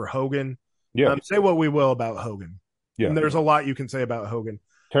Hall, for Hogan. Yeah. Say what we will about Hogan. Yeah. And there's a lot you can say about Hogan.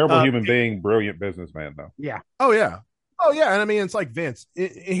 Terrible human being, brilliant businessman, though. Yeah. Oh yeah. And I mean, it's like Vince.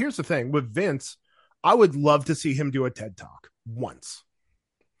 Here's the thing with Vince, I would love to see him do a TED Talk once.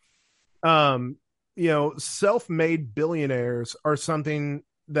 Self-made billionaires are something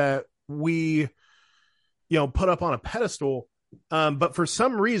that we, put up on a pedestal. But for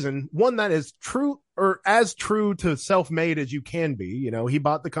some reason, one that is true or as true to self-made as you can be, he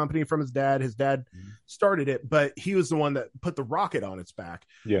bought the company from his dad. His dad started it, but he was the one that put the rocket on its back.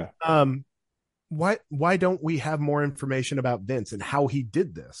 Yeah. Why don't we have more information about Vince and how he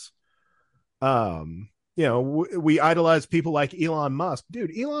did this? We idolize people like Elon Musk.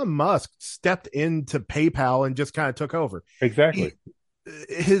 Dude, Elon Musk stepped into PayPal and just kind of took over. Exactly.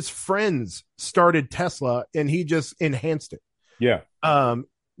 His friends started Tesla and he just enhanced it. Yeah.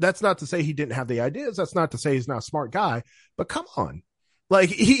 That's not to say he didn't have the ideas. That's not to say he's not a smart guy, but come on. Like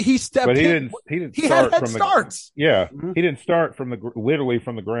he stepped but he in. didn't He start had from starts. He didn't start literally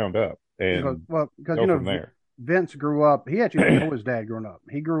from the ground up and because go from there. Vince grew up. He actually didn't know his dad growing up.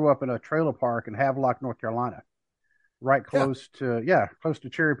 He grew up in a trailer park in Havelock, North Carolina, right close to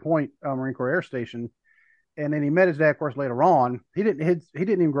Cherry Point Marine Corps Air Station. And then he met his dad, of course, later on. He didn't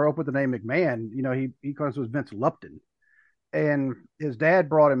even grow up with the name McMahon. He because it was Vince Lupton, and his dad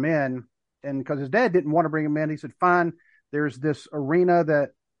brought him in, and because his dad didn't want to bring him in, he said, "Fine, there's this arena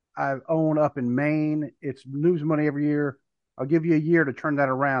that I own up in Maine. It's losing money every year. I'll give you a year to turn that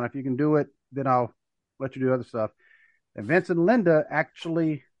around. If you can do it, then I'll let you do other stuff." And Vince and Linda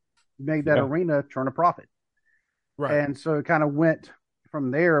actually made that arena turn a profit. Right. And so it kind of went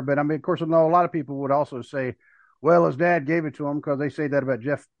from there. But I mean, of course, I know a lot of people would also say, well, his dad gave it to him, because they say that about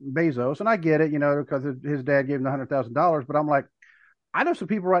Jeff Bezos. And I get it, because his dad gave him the $100,000. But I'm like, I know some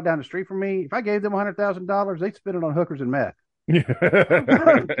people right down the street from me. If I gave them $100,000, they'd spend it on hookers and meth.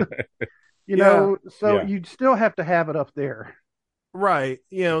 So you still have to have it up there. Right.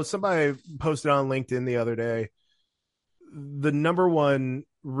 Somebody posted on LinkedIn the other day, the number one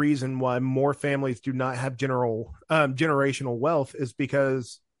reason why more families do not have generational wealth is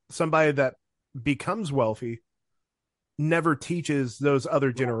because somebody that becomes wealthy never teaches those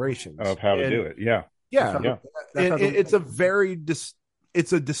other generations of how to do it. Yeah. Yeah.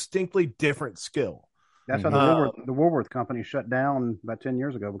 It's a distinctly different skill. That's how the Woolworth company shut down about 10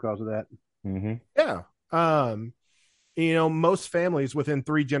 years ago because of that. Mm-hmm. Yeah. Most families within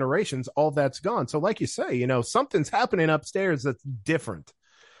 3 generations, all that's gone. So like you say, something's happening upstairs that's different.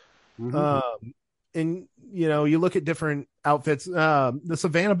 Mm-hmm. And you look at different outfits, the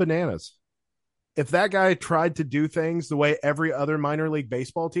Savannah Bananas. If that guy tried to do things the way every other minor league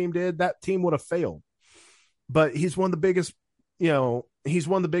baseball team did, that team would have failed. But he's one of the biggest,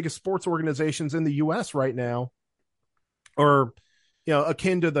 sports organizations in the U.S. right now, or,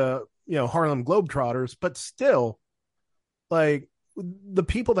 akin to the, Harlem Globetrotters, but still, like, the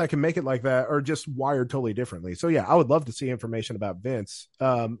people that can make it like that are just wired totally differently. So yeah, I would love to see information about Vince.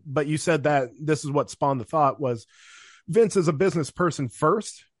 But you said that this is what spawned the thought was Vince is a business person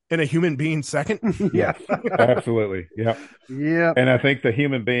first and a human being second. Yeah, absolutely. Yeah. Yeah. And I think the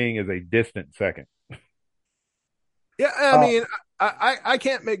human being is a distant second. Yeah. I mean, I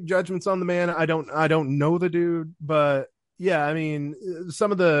can't make judgments on the man. I don't know the dude, but yeah, I mean,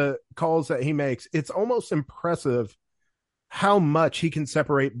 some of the calls that he makes, it's almost impressive how much he can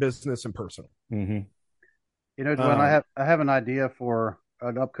separate business and personal. Mm-hmm. Dwayne, I have an idea for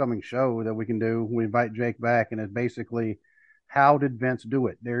an upcoming show that we can do. We invite Jake back, and it's basically, how did Vince do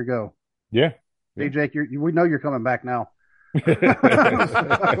it? There you go. Yeah. Hey, Jake, we know you're coming back now.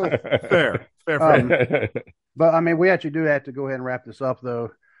 Fair. But I mean, we actually do have to go ahead and wrap this up,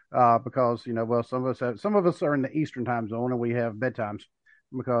 though, because some of us are in the Eastern time zone, and we have bedtimes.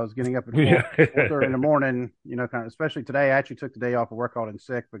 Because getting up at 4:30 in the morning, kind of, especially today, I actually took the day off of work, called in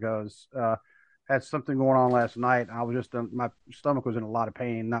sick because had something going on last night. I was just my stomach was in a lot of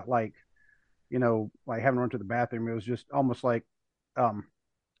pain, not like like having to run to the bathroom. It was just almost like not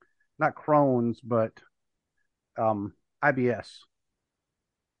Crohn's, but IBS.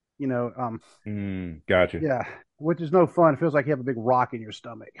 Gotcha. Yeah, which is no fun. It feels like you have a big rock in your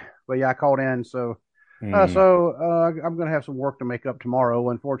stomach. But yeah, I called in, so. I'm going to have some work to make up tomorrow,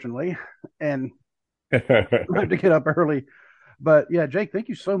 unfortunately, and I have to get up early. But yeah, Jake, thank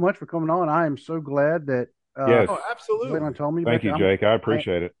you so much for coming on. I am so glad that. Yes, absolutely. Waylon told me. Thank you, Jake. I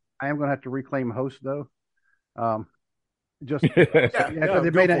appreciate it. I am going to have to reclaim host though. Just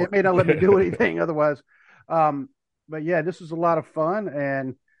it may not let me do anything otherwise. But yeah, this is a lot of fun,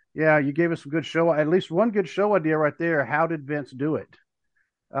 and yeah, you gave us some good show. At least one good show idea right there. How did Vince do it?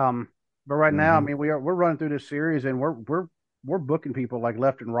 But right now, I mean, we're running through this series, and we're booking people like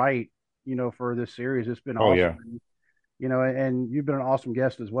left and right, for this series. It's been awesome. Yeah. And you've been an awesome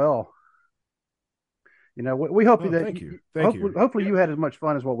guest as well. We hope that. Thank you. Hopefully, you had as much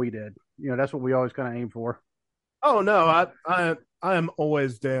fun as what we did. That's what we always kind of aim for. Oh no, I am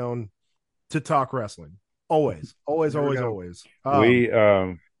always down to talk wrestling. Always. We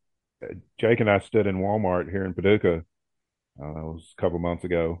Jake and I stood in Walmart here in Paducah. It was a couple of months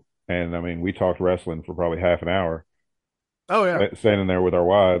ago. And I mean, we talked wrestling for probably half an hour. Oh yeah, standing there with our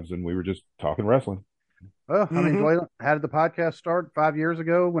wives, and we were just talking wrestling. Well, I mean, how did the podcast start 5 years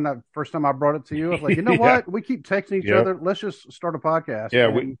ago? When first time I brought it to you, I was like, you know what? We keep texting each other. Let's just start a podcast. Yeah,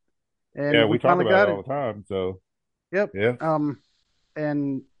 we talk about it all the time. So, yep. Yeah.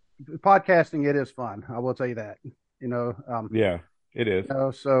 And podcasting, it is fun. I will tell you that. Yeah, it is.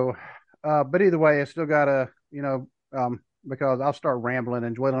 But either way, I still gotta, because I'll start rambling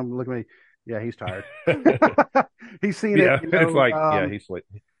and Joel will look at me. Yeah, he's tired. He's seen it. It's like, he's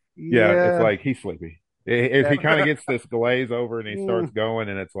sleepy. Yeah, it's like he's sleepy. If he kind of gets this glaze over and he starts going,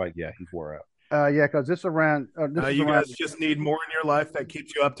 and it's like, yeah, he's wore out. Yeah, because this around. You guys just need more in your life that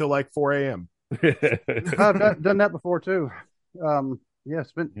keeps you up till like 4 a.m. I've done that before too.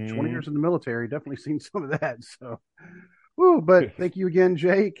 Spent 20 years in the military. Definitely seen some of that. So, but thank you again,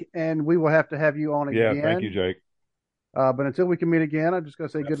 Jake, and we will have to have you on again. Yeah, thank you, Jake. But until we can meet again, I'm just going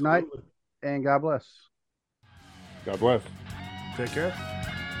to say good night and God bless. God bless. Take care.